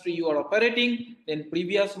industry you are operating, then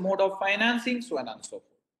previous mode of financing, so on and so forth.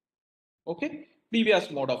 Okay,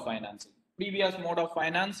 previous mode of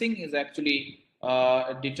financing is actually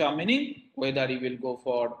determining whether you will go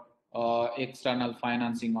for external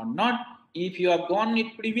financing or not. If you have gone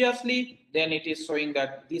it previously, then it is showing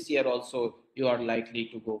that this year also you are likely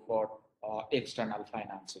to go for external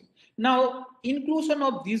financing. Now, inclusion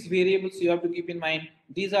of these variables, you have to keep in mind,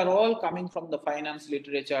 these are all coming from the finance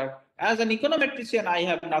literature. As an econometrician, I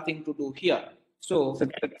have nothing to do here. So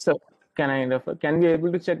can I interfere? Can we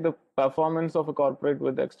able to check the performance of a corporate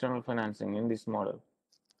with external financing in this model?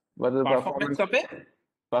 Whether the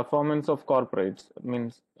performance of corporates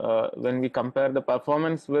means when we compare the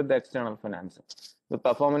performance with the external financing, the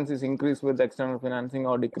performance is increased with external financing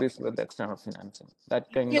or decreased with external financing.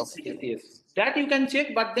 That kind of. Yes. That you can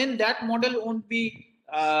check, but then that model won't be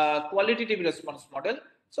qualitative response model.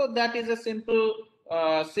 So that is a simple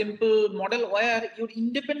model where your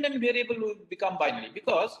independent variable will become binary,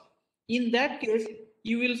 because in that case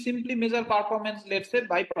you will simply measure performance, let's say,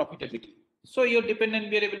 by profitability. So your dependent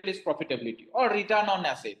variable is profitability or return on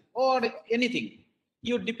asset or anything.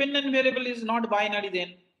 Your dependent variable is not binary.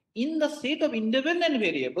 Then in the set of independent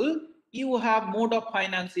variable, you have mode of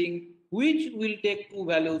financing which will take two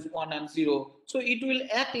values, 1 and 0. So it will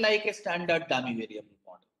act like a standard dummy variable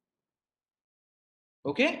model.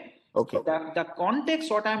 Okay. So the context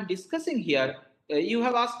what I'm discussing here, you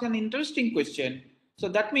have asked an interesting question. So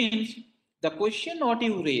that means the question what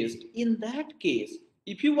you raised, in that case,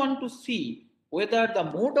 if you want to see whether the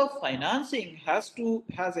mode of financing has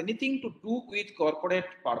anything to do with corporate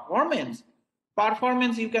performance,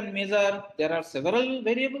 you can measure, there are several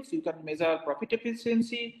variables. You can measure profit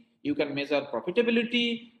efficiency, you can measure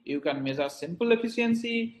profitability, you can measure simple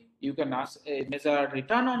efficiency, you can measure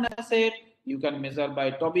return on asset, you can measure by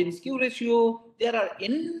Tobin skew ratio. There are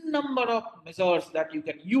n number of measures that you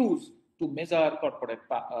can use to measure corporate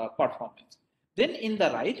performance. Then in the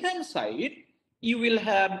right hand side, you will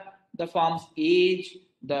have the firm's age,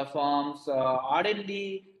 the firm's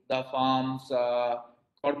R&D, the firm's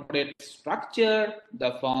corporate structure,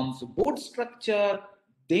 the firm's board structure.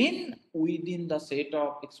 Then within the set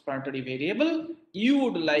of explanatory variable, you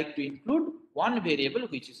would like to include one variable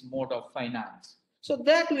which is mode of finance. So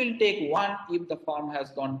that will take 1 if the firm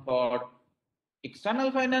has gone for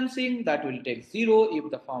external financing, that will take 0 if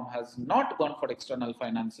the firm has not gone for external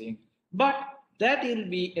financing. But that will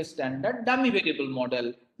be a standard dummy variable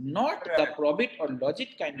model, not the probit or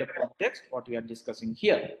logic kind of context what we are discussing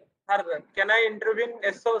here. Sir, can I intervene?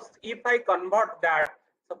 So if I convert that,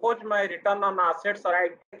 suppose my return on assets or I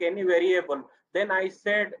take any variable, then I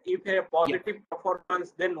said if a positive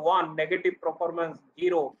performance, then 1, negative performance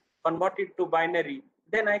 0, convert it to binary,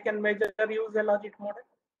 then I can use a logic model.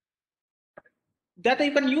 That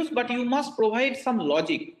you can use, but you must provide some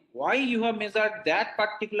logic. Why you have measured that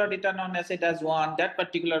particular return on asset as 1, that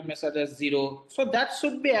particular measured as 0. So that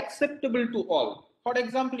should be acceptable to all. For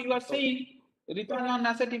example, you are saying return on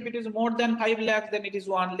asset, if it is more than 5 lakhs, then it is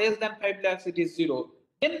 1, less than 5 lakhs, it is 0.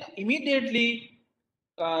 Then immediately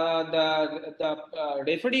the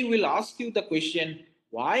referee will ask you the question,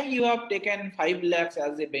 why you have taken 5 lakhs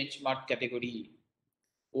as a benchmark category?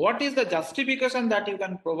 What is the justification that you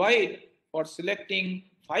can provide for selecting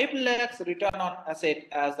 5 lakhs return on asset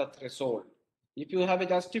as the threshold? If you have a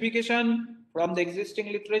justification from the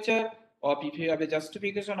existing literature, or if you have a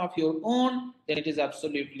justification of your own, then it is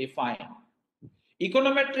absolutely fine.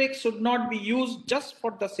 Econometrics should not be used just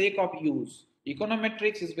for the sake of use.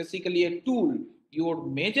 Econometrics is basically a tool. Your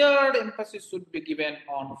major emphasis should be given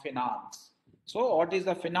on finance. So what is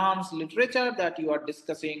the finance literature that you are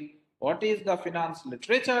discussing? What is the finance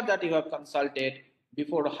literature that you have consulted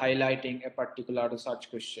before highlighting a particular research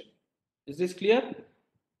question? Is this clear?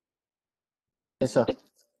 Yes, sir.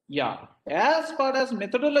 Yeah. As far as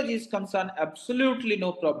methodology is concerned, absolutely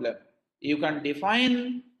no problem. You can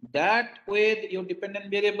define that with your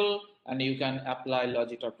dependent variable and you can apply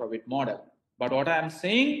logic or probit model. But what I am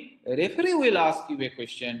saying, a referee will ask you a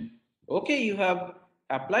question. Okay, you have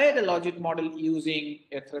applied a logic model using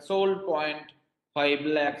a threshold point 5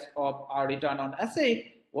 lakhs of our return on asset.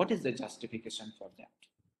 What is the justification for that?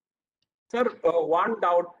 Sir, one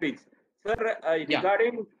doubt, please. Sir,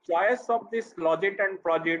 regarding choice of this logit and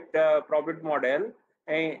project profit model,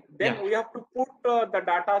 then we have to put the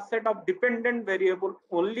data set of dependent variable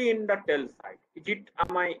only in the tail side. Is it?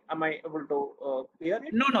 Am I able to clear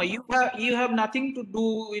it? No. You have nothing to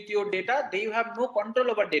do with your data. You have no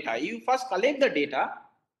control over data. You first collect the data,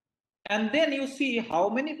 and then you see how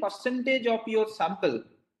many percentage of your sample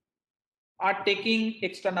are taking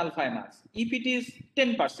external finance. If it is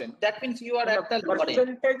 10%, that means you are at the lower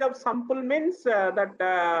end. Percentage of sample means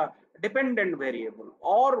that dependent variable,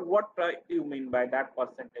 or what you mean by that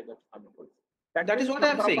percentage of samples? That is what I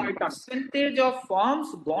am saying. Percentage of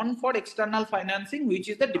firms gone for external financing, which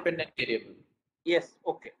is the dependent variable. Yes,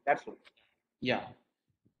 okay, that's okay. Yeah.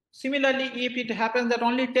 Similarly, if it happens that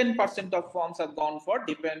only 10% of firms have gone for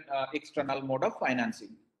external mode of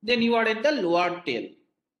financing, then you are at the lower tail.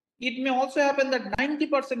 It may also happen that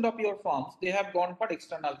 90% of your firms, they have gone for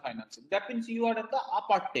external financing. That means you are at the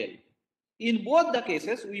upper tail. In both the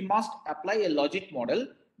cases, we must apply a logic model,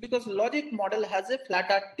 because logic model has a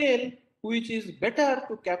flatter tail, which is better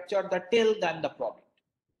to capture the tail than the profit.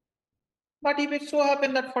 But if it so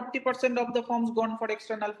happens that 40% of the firms gone for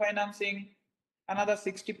external financing, another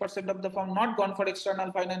 60% of the firm not gone for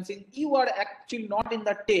external financing, you are actually not in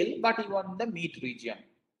the tail, but you are in the mid region,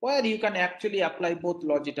 where you can actually apply both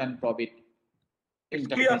logit and profit. It's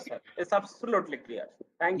clear, sir. It's absolutely clear.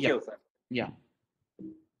 Thank you, sir. Yeah.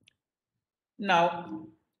 Now,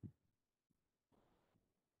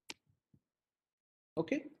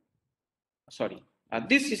 okay. Sorry.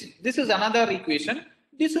 This is another equation.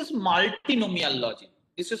 This is multinomial logic.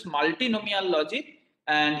 This is multinomial logic,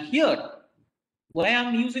 and here, why I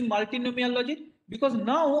am using multinomial logic? Because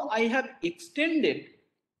now I have extended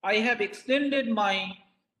my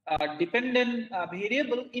dependent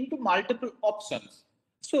variable into multiple options.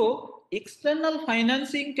 So external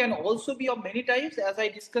financing can also be of many types. As I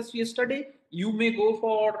discussed yesterday, you may go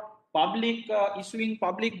for public issuing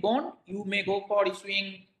public bond, you may go for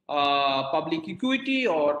issuing public equity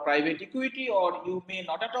or private equity, or you may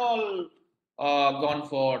not at all gone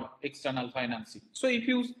for external financing. So if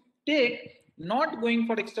you take not going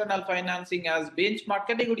for external financing as benchmark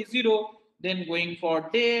category 0, then going for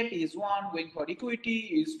debt is 1, going for equity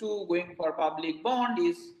is 2, going for public bond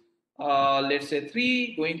is let's say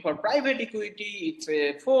 3, going for private equity it's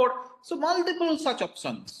a 4. So multiple such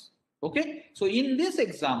options. Okay, so in this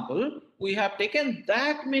example, we have taken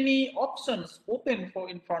that many options open for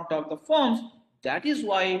in front of the firms. That is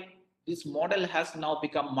why this model has now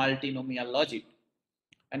become multinomial logic.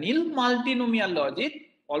 And in multinomial logic,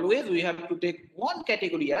 always we have to take one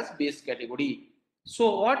category as base category.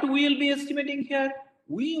 So what we will be estimating here?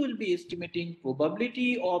 We will be estimating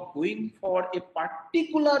probability of going for a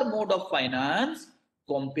particular mode of finance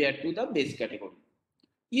compared to the base category.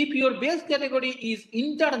 If your base category is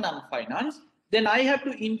internal finance, then I have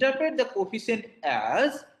to interpret the coefficient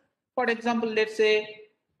as, for example, let's say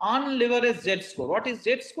unleveraged Z score. What is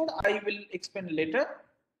Z score? I will explain later.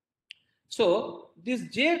 So this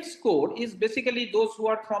Z score is basically those who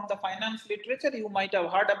are from the finance literature. You might have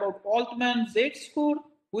heard about Altman Z score,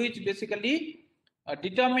 which basically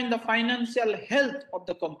determine the financial health of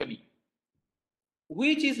the company,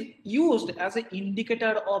 which is used as an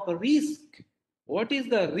indicator of risk. What is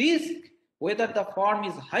the risk? Whether the firm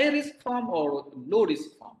is high risk firm or low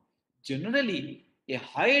risk firm. Generally, a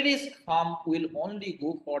high risk firm will only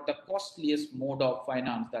go for the costliest mode of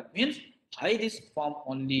finance. That means high risk firm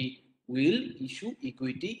only will issue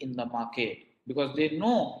equity in the market, because they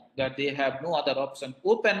know that they have no other option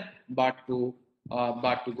open but to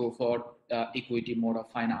go for equity mode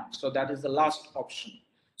of finance. So that is the last option.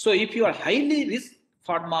 So if you are highly risk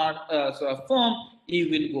firm, you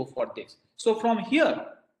will go for this. So from here,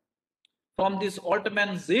 from this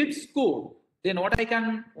Altman Z score, then what I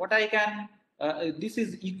can this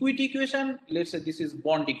is equity equation. Let's say this is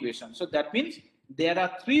bond equation. So that means there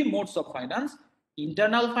are 3 modes of finance: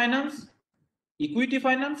 internal finance, equity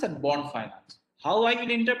finance, and bond finance. How I will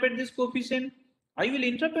interpret this coefficient? I will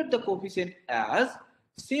interpret the coefficient as,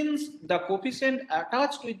 since the coefficient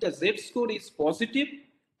attached with the Z score is positive,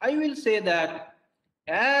 I will say that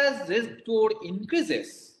as Z score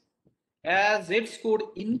increases,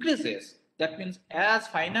 that means as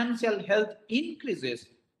financial health increases,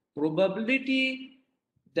 probability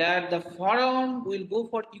that the firm will go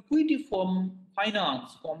for equity form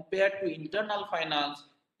finance compared to internal finance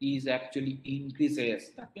is actually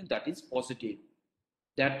increases. That means that is positive.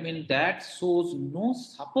 That means that shows no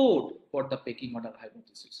support for the pecking order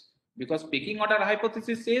hypothesis, because pecking order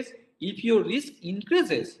hypothesis says if your risk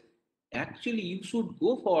increases, actually you should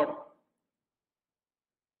go for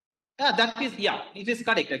Yeah, that is, yeah, it is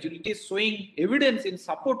correct. Actually, it is showing evidence in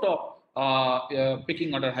support of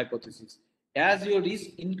pecking order hypothesis. As your risk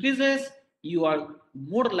increases, you are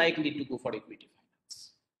more likely to go for equity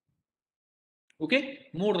finance. Okay,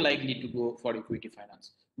 more likely to go for equity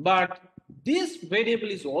finance. But this variable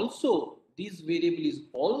is also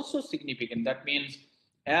significant. That means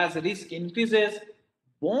as risk increases,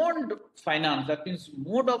 bond finance, that means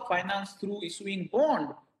mode of finance through issuing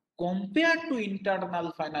bond compared to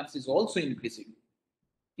internal finance is also increasing.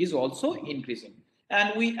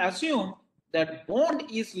 And we assume that bond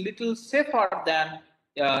is little safer than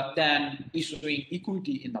issuing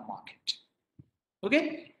equity in the market.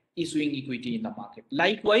 Okay, issuing equity in the market.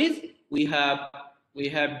 Likewise, we have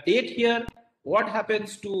debt here. What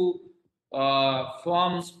happens to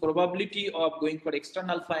firms' probability of going for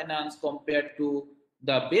external finance compared to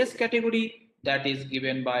the base category? That is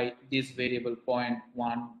given by this variable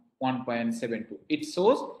 1.72. It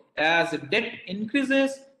shows as debt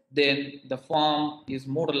increases, then the firm is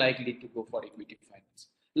more likely to go for equity finance.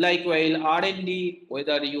 Likewise, R&D,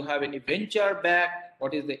 whether you have any venture back,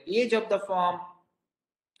 what is the age of the firm,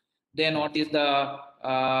 then what is the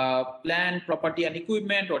plant, property and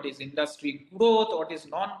equipment, what is industry growth, what is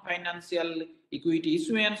non-financial equity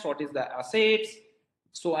issuance, what is the assets,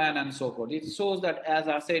 so on and so forth. It shows that as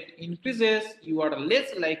asset increases, you are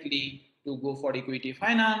less likely to go for equity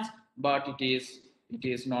finance, but it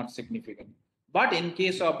is not significant. But in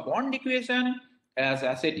case of bond equation, as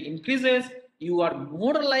asset increases, you are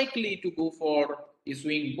more likely to go for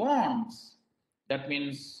issuing bonds. That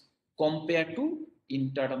means compared to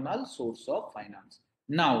internal source of finance.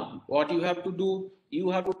 Now, what you have to do,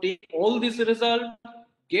 you have to take all this result,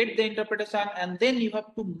 get the interpretation, and then you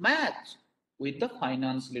have to match with the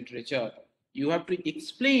finance literature. You have to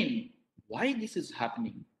explain why this is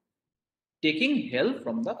happening, taking help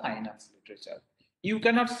from the finance literature. You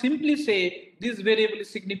cannot simply say this variable is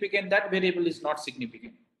significant, that variable is not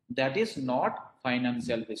significant. That is not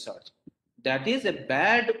financial research. That is a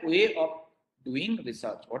bad way of doing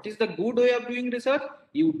research. What is the good way of doing research?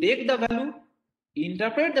 You take the value,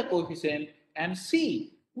 interpret the coefficient, and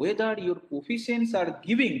see whether your coefficients are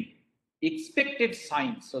giving expected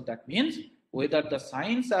signs. So that means whether the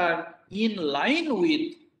signs are in line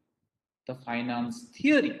with the finance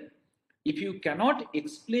theory. If you cannot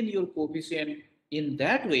explain your coefficient in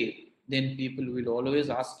that way, then people will always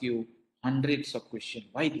ask you hundreds of questions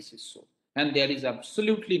why this is so. And there is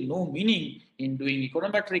absolutely no meaning in doing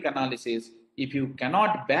econometric analysis if you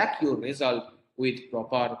cannot back your result with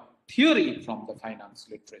proper theory from the finance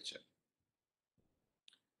literature.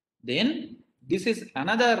 Then this is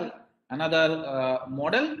another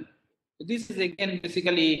model. This is again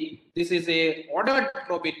basically, this is a ordered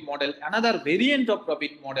profit model, another variant of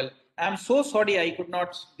profit model. I am so sorry I could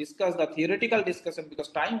not discuss the theoretical discussion because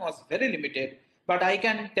time was very limited, but I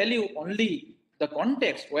can tell you only the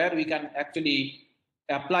context where we can actually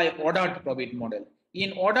apply ordered profit model.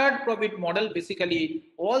 In ordered profit model,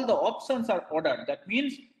 basically all the options are ordered. That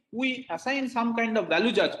means we assign some kind of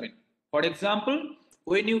value judgment. For example,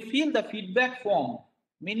 when you fill the feedback form,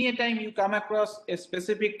 many a time you come across a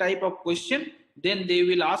specific type of question, then they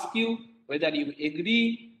will ask you whether you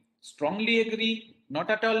agree, strongly agree, not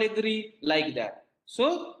at all agree, like that.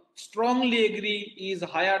 So strongly agree is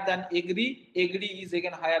higher than agree, agree is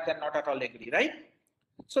again higher than not at all agree, right?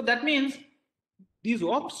 So that means these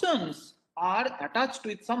options are attached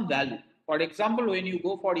with some value. For example, when you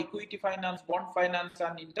go for equity finance, bond finance,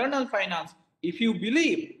 and internal finance, if you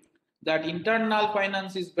believe that internal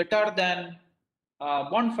finance is better than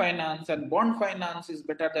bond finance and bond finance is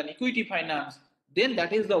better than equity finance, then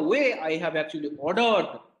that is the way I have actually ordered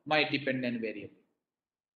my dependent variable.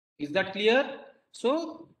 Is that clear?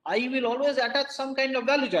 So I will always attach some kind of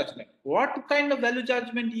value judgment. What kind of value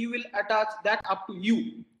judgment you will attach, that up to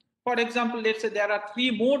you. For example, let's say there are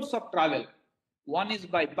three modes of travel. One is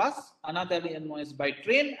by bus, another one is by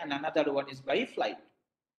train, and another one is by flight.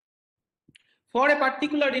 For a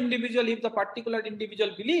particular individual, if the particular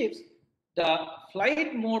individual believes the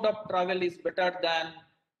flight mode of travel is better than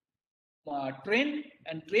train,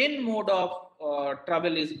 and train mode of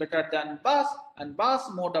travel is better than bus, and bus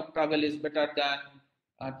mode of travel is better than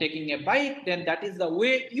taking a bike, then that is the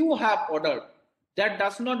way you have ordered. That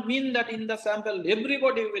does not mean that in the sample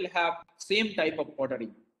everybody will have same type of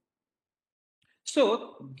ordering.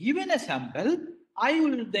 So given a sample, I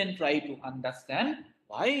will then try to understand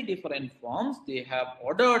why different firms they have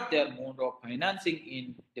ordered their mode of financing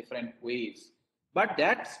in different ways. But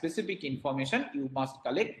that specific information you must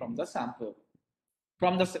collect from the sample.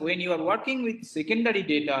 When you are working with secondary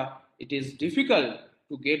data, it is difficult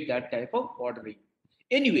to get that type of ordering.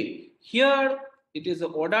 Anyway, here it is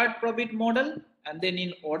an ordered profit model, and then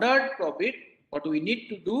in ordered profit, what we need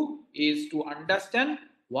to do is to understand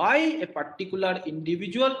why a particular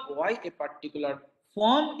individual, why a particular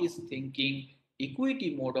firm is thinking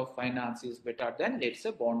equity mode of finance is better than, let's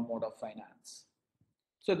say, bond mode of finance.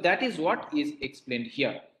 So that is what is explained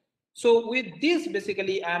here. So with this,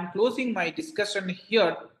 basically, I am closing my discussion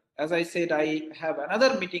here. As I said, I have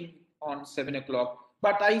another meeting on 7 o'clock,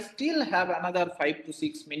 but I still have another 5 to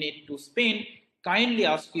 6 minutes to spend. Kindly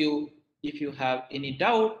ask you if you have any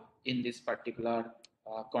doubt in this particular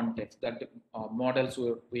context, that the models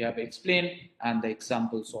we have explained and the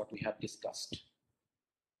examples what we have discussed.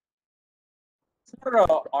 Sir,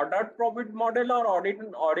 ordered profit model or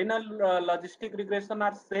ordinal logistic regression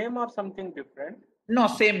are same or something different? No,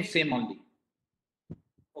 same only.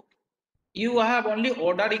 Okay. You have only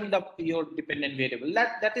ordering your dependent variable.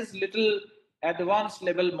 That is little advanced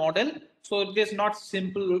level model. So it is not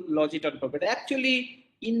simple logical profit. Actually,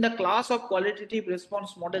 in the class of qualitative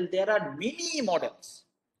response model, there are many models.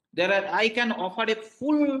 I can offer a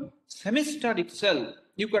full semester itself.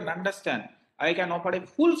 You can understand. I can offer a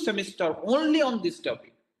full semester only on this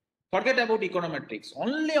topic. Forget about econometrics.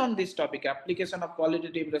 Only on this topic, application of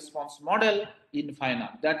qualitative response model in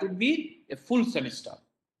finance. That would be a full semester.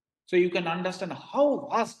 So you can understand how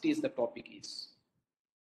vast is the topic is.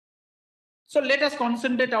 So let us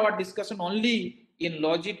concentrate our discussion only in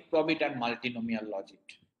logit, probit, and multinomial logit.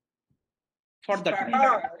 For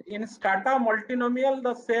that, in strata multinomial,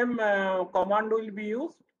 the same command will be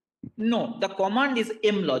used? No, the command is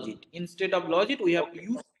mlogit. Instead of logit, we have to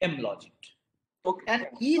use mlogit. Okay. And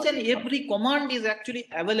each and every command is actually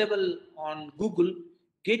available on Google.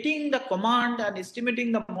 Getting the command and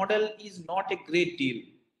estimating the model is not a great deal.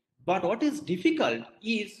 But what is difficult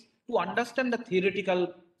is to understand the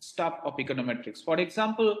theoretical stuff of econometrics. For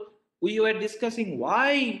example, we were discussing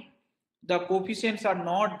why the coefficients are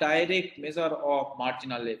not direct measure of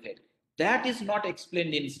marginal effect. That is not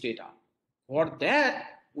explained in Stata. For that,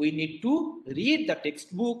 we need to read the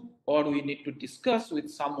textbook or we need to discuss with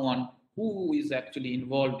someone who is actually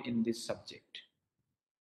involved in this subject.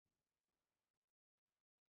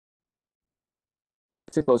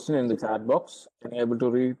 It's a question in the chat box. Can you able to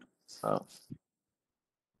read?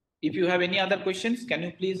 If you have any other questions, can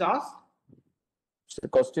you please ask? It's a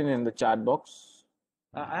question in the chat box.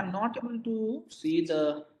 I'm not able to see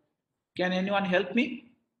the. Can anyone help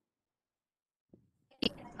me?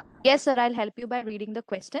 Yes, sir, I'll help you by reading the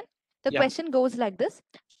question. The question goes like this.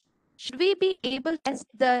 Should we be able to test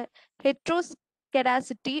the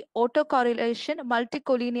heteroscedasticity, autocorrelation,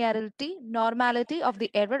 multicollinearity, normality of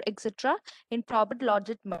the error, etc. in probit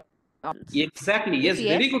logit models? Exactly. Yes, If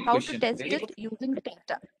yes, very good how question. to test Very it good. using the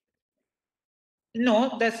data?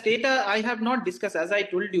 No, the data I have not discussed, as I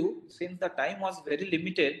told you, since the time was very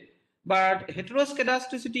limited. But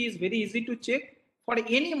heteroscedasticity is very easy to check. For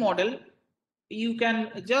any model, you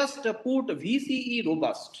can just put VCE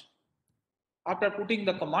robust. After putting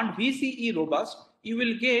the command VCE robust, you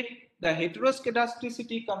will get the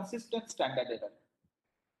heteroscedasticity consistent standard error.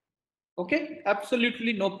 Okay,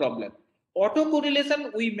 absolutely no problem.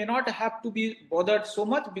 Autocorrelation, we may not have to be bothered so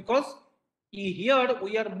much because here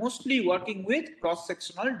we are mostly working with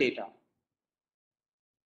cross-sectional data.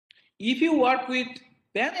 If you work with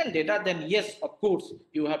panel data, then yes, of course,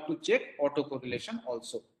 you have to check autocorrelation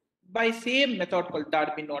also by same method called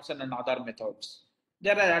Darwin-Watson and other methods.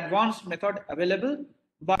 There are advanced methods available,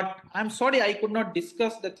 but I'm sorry I could not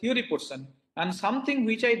discuss the theory portion, and something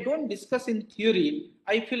which I don't discuss in theory,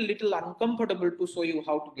 I feel little uncomfortable to show you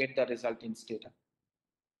how to get the result in Stata.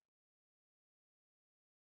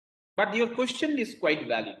 But your question is quite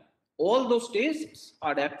valid. All those tests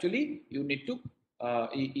are actually you need to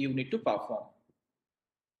perform.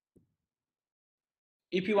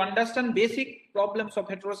 If you understand basic problems of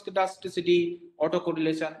heteroscedasticity,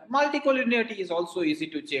 autocorrelation, multicollinearity is also easy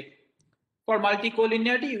to check. For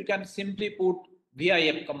multicollinearity, you can simply put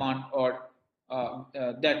VIF command or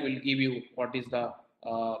that will give you what is the,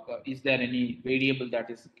 is there any variable that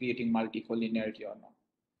is creating multicollinearity or not.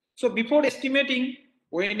 So before estimating,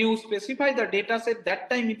 when you specify the data set that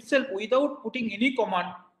time itself without putting any command,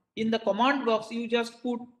 in the command box, you just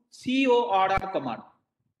put CORR command.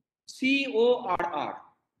 CORR.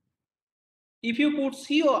 If you put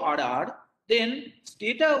CORR, then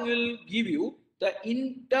Stata will give you the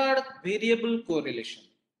inter-variable correlation.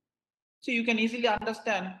 So you can easily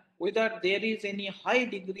understand whether there is any high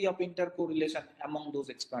degree of intercorrelation among those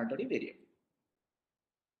explanatory variables.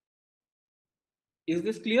 Is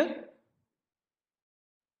this clear?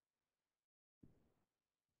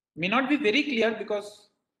 May not be very clear because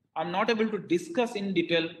I'm not able to discuss in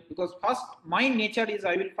detail, because first my nature is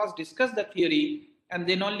I will first discuss the theory and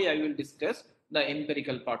then only I will discuss the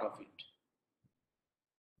empirical part of it.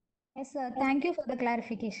 Yes, sir. Thank you for the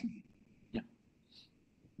clarification. Yeah.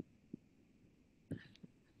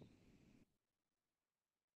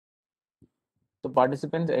 So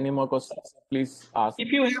participants, any more questions? Please ask.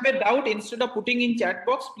 If you have a doubt, instead of putting in chat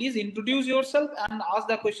box, please introduce yourself and ask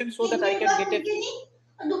the question so that I can get it.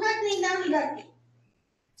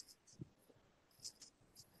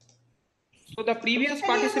 So the previous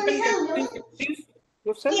participant can please introduce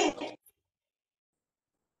yourself.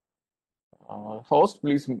 Host,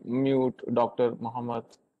 please mute Dr. Muhammad.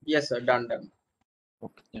 Yes, sir. Done.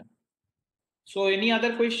 Okay. Yeah. So any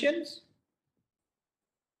other questions?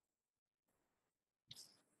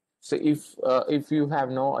 So if you have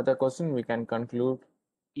no other question, we can conclude.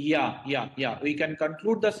 Yeah. We can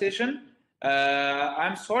conclude the session.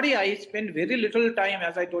 I'm sorry I spent very little time,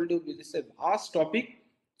 as I told you, this is a vast topic.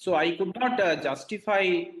 So I could not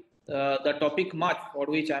justify the topic much, for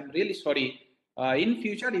which I'm really sorry. In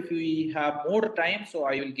future, if we have more time, so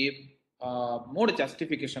I will give more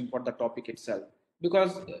justification for the topic itself,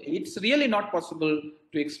 because it's really not possible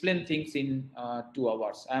to explain things in 2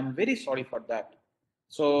 hours. I'm very sorry for that.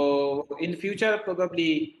 So in future,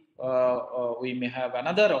 probably we may have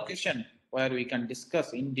another occasion where we can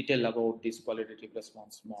discuss in detail about this qualitative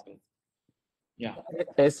response model. Yeah.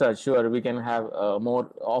 Yes, sir. Sure. We can have more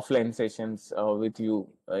offline sessions with you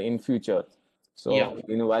in future. So Yeah.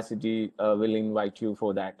 university will invite you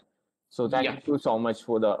for that. So thank you so much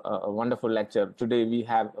for the wonderful lecture. Today we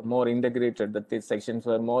have more integrated, the sections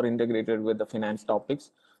were more integrated with the finance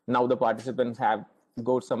topics. Now the participants have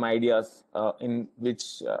got some ideas in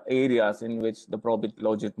which areas in which the probit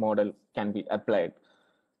logic model can be applied.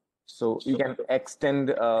 So you can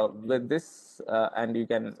extend with this and you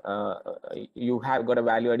can you have got a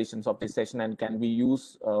value additions of this session and can be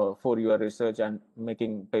used for your research and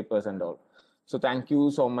making papers and all. So thank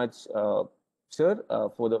you so much, sir,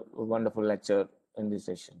 for the wonderful lecture in this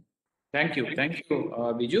session. Thank you,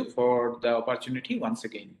 Biju, for the opportunity once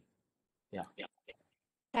again. Yeah.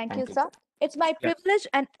 Thank you, sir. It's my privilege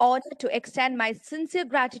and honor to extend my sincere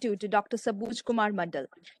gratitude to Dr. Sabuj Kumar Mandal.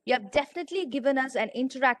 You have definitely given us an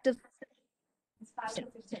interactive session.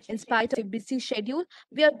 In spite of your busy schedule,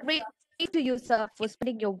 we are grateful to you, sir, for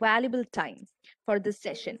spending your valuable time for this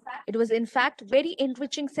session. It was, in fact, very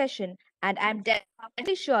enriching session, and I'm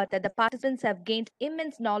definitely sure that the participants have gained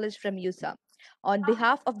immense knowledge from you, sir. On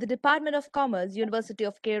behalf of the Department of Commerce, University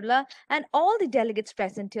of Kerala, and all the delegates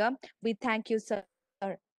present here, we thank you, sir.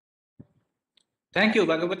 Thank you,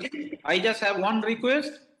 Bhagavati. I just have one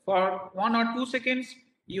request. For 1 or 2 seconds,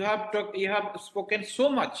 you have spoken so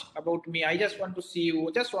much about me. I just want to see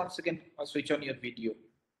you. Just 1 second, switch on your video.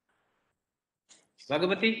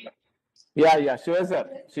 Bhagavati? Yeah, sure,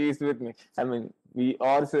 sir. She is with me. I mean, we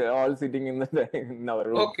are all sitting in in our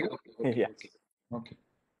room. Okay. Yeah. Okay.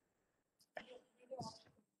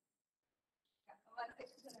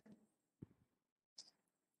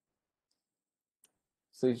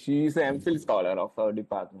 So she is an MPhil scholar of our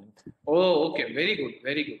department. Oh, okay. Very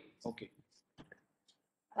good. Okay.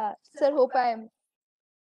 Sir, hope I am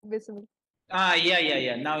visible.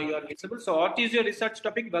 Yeah. Now you are visible. So what is your research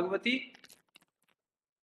topic, Bhagavati?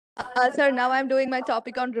 Sir, now I'm doing my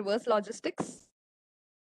topic on reverse logistics.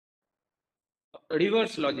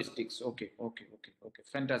 Reverse logistics. Okay.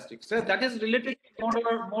 Fantastic. So that is related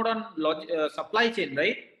more on supply chain,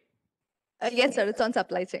 right? Yes, sir. It's on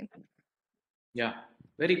supply chain. Yeah.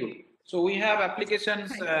 Very good. So we have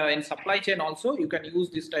applications in supply chain also. You can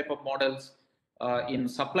use this type of models in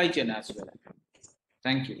supply chain as well.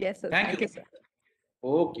 Thank you. Yes, sir. Thank you. Sir.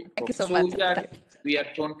 Okay. Thank you so much. We are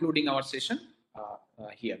concluding our session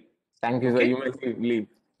here. Thank you, sir. You may leave.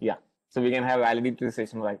 Yeah. So we can have validity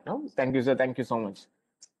session right now. Thank you, sir. Thank you so much.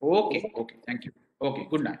 Okay. Thank you. Okay.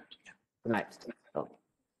 Good night. Good night. Okay.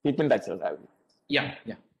 Keep in touch, sir. Yeah.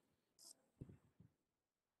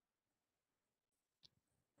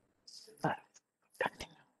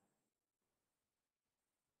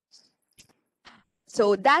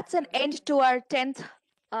 So that's an end to our 10th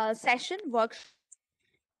session workshop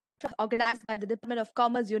organized by the Department of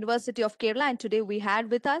Commerce, University of Kerala. And today we had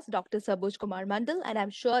with us Dr. Sabuj Kumar Mandal, and I'm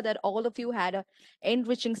sure that all of you had an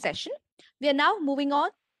enriching session. We are now moving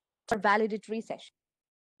on to our validatory session.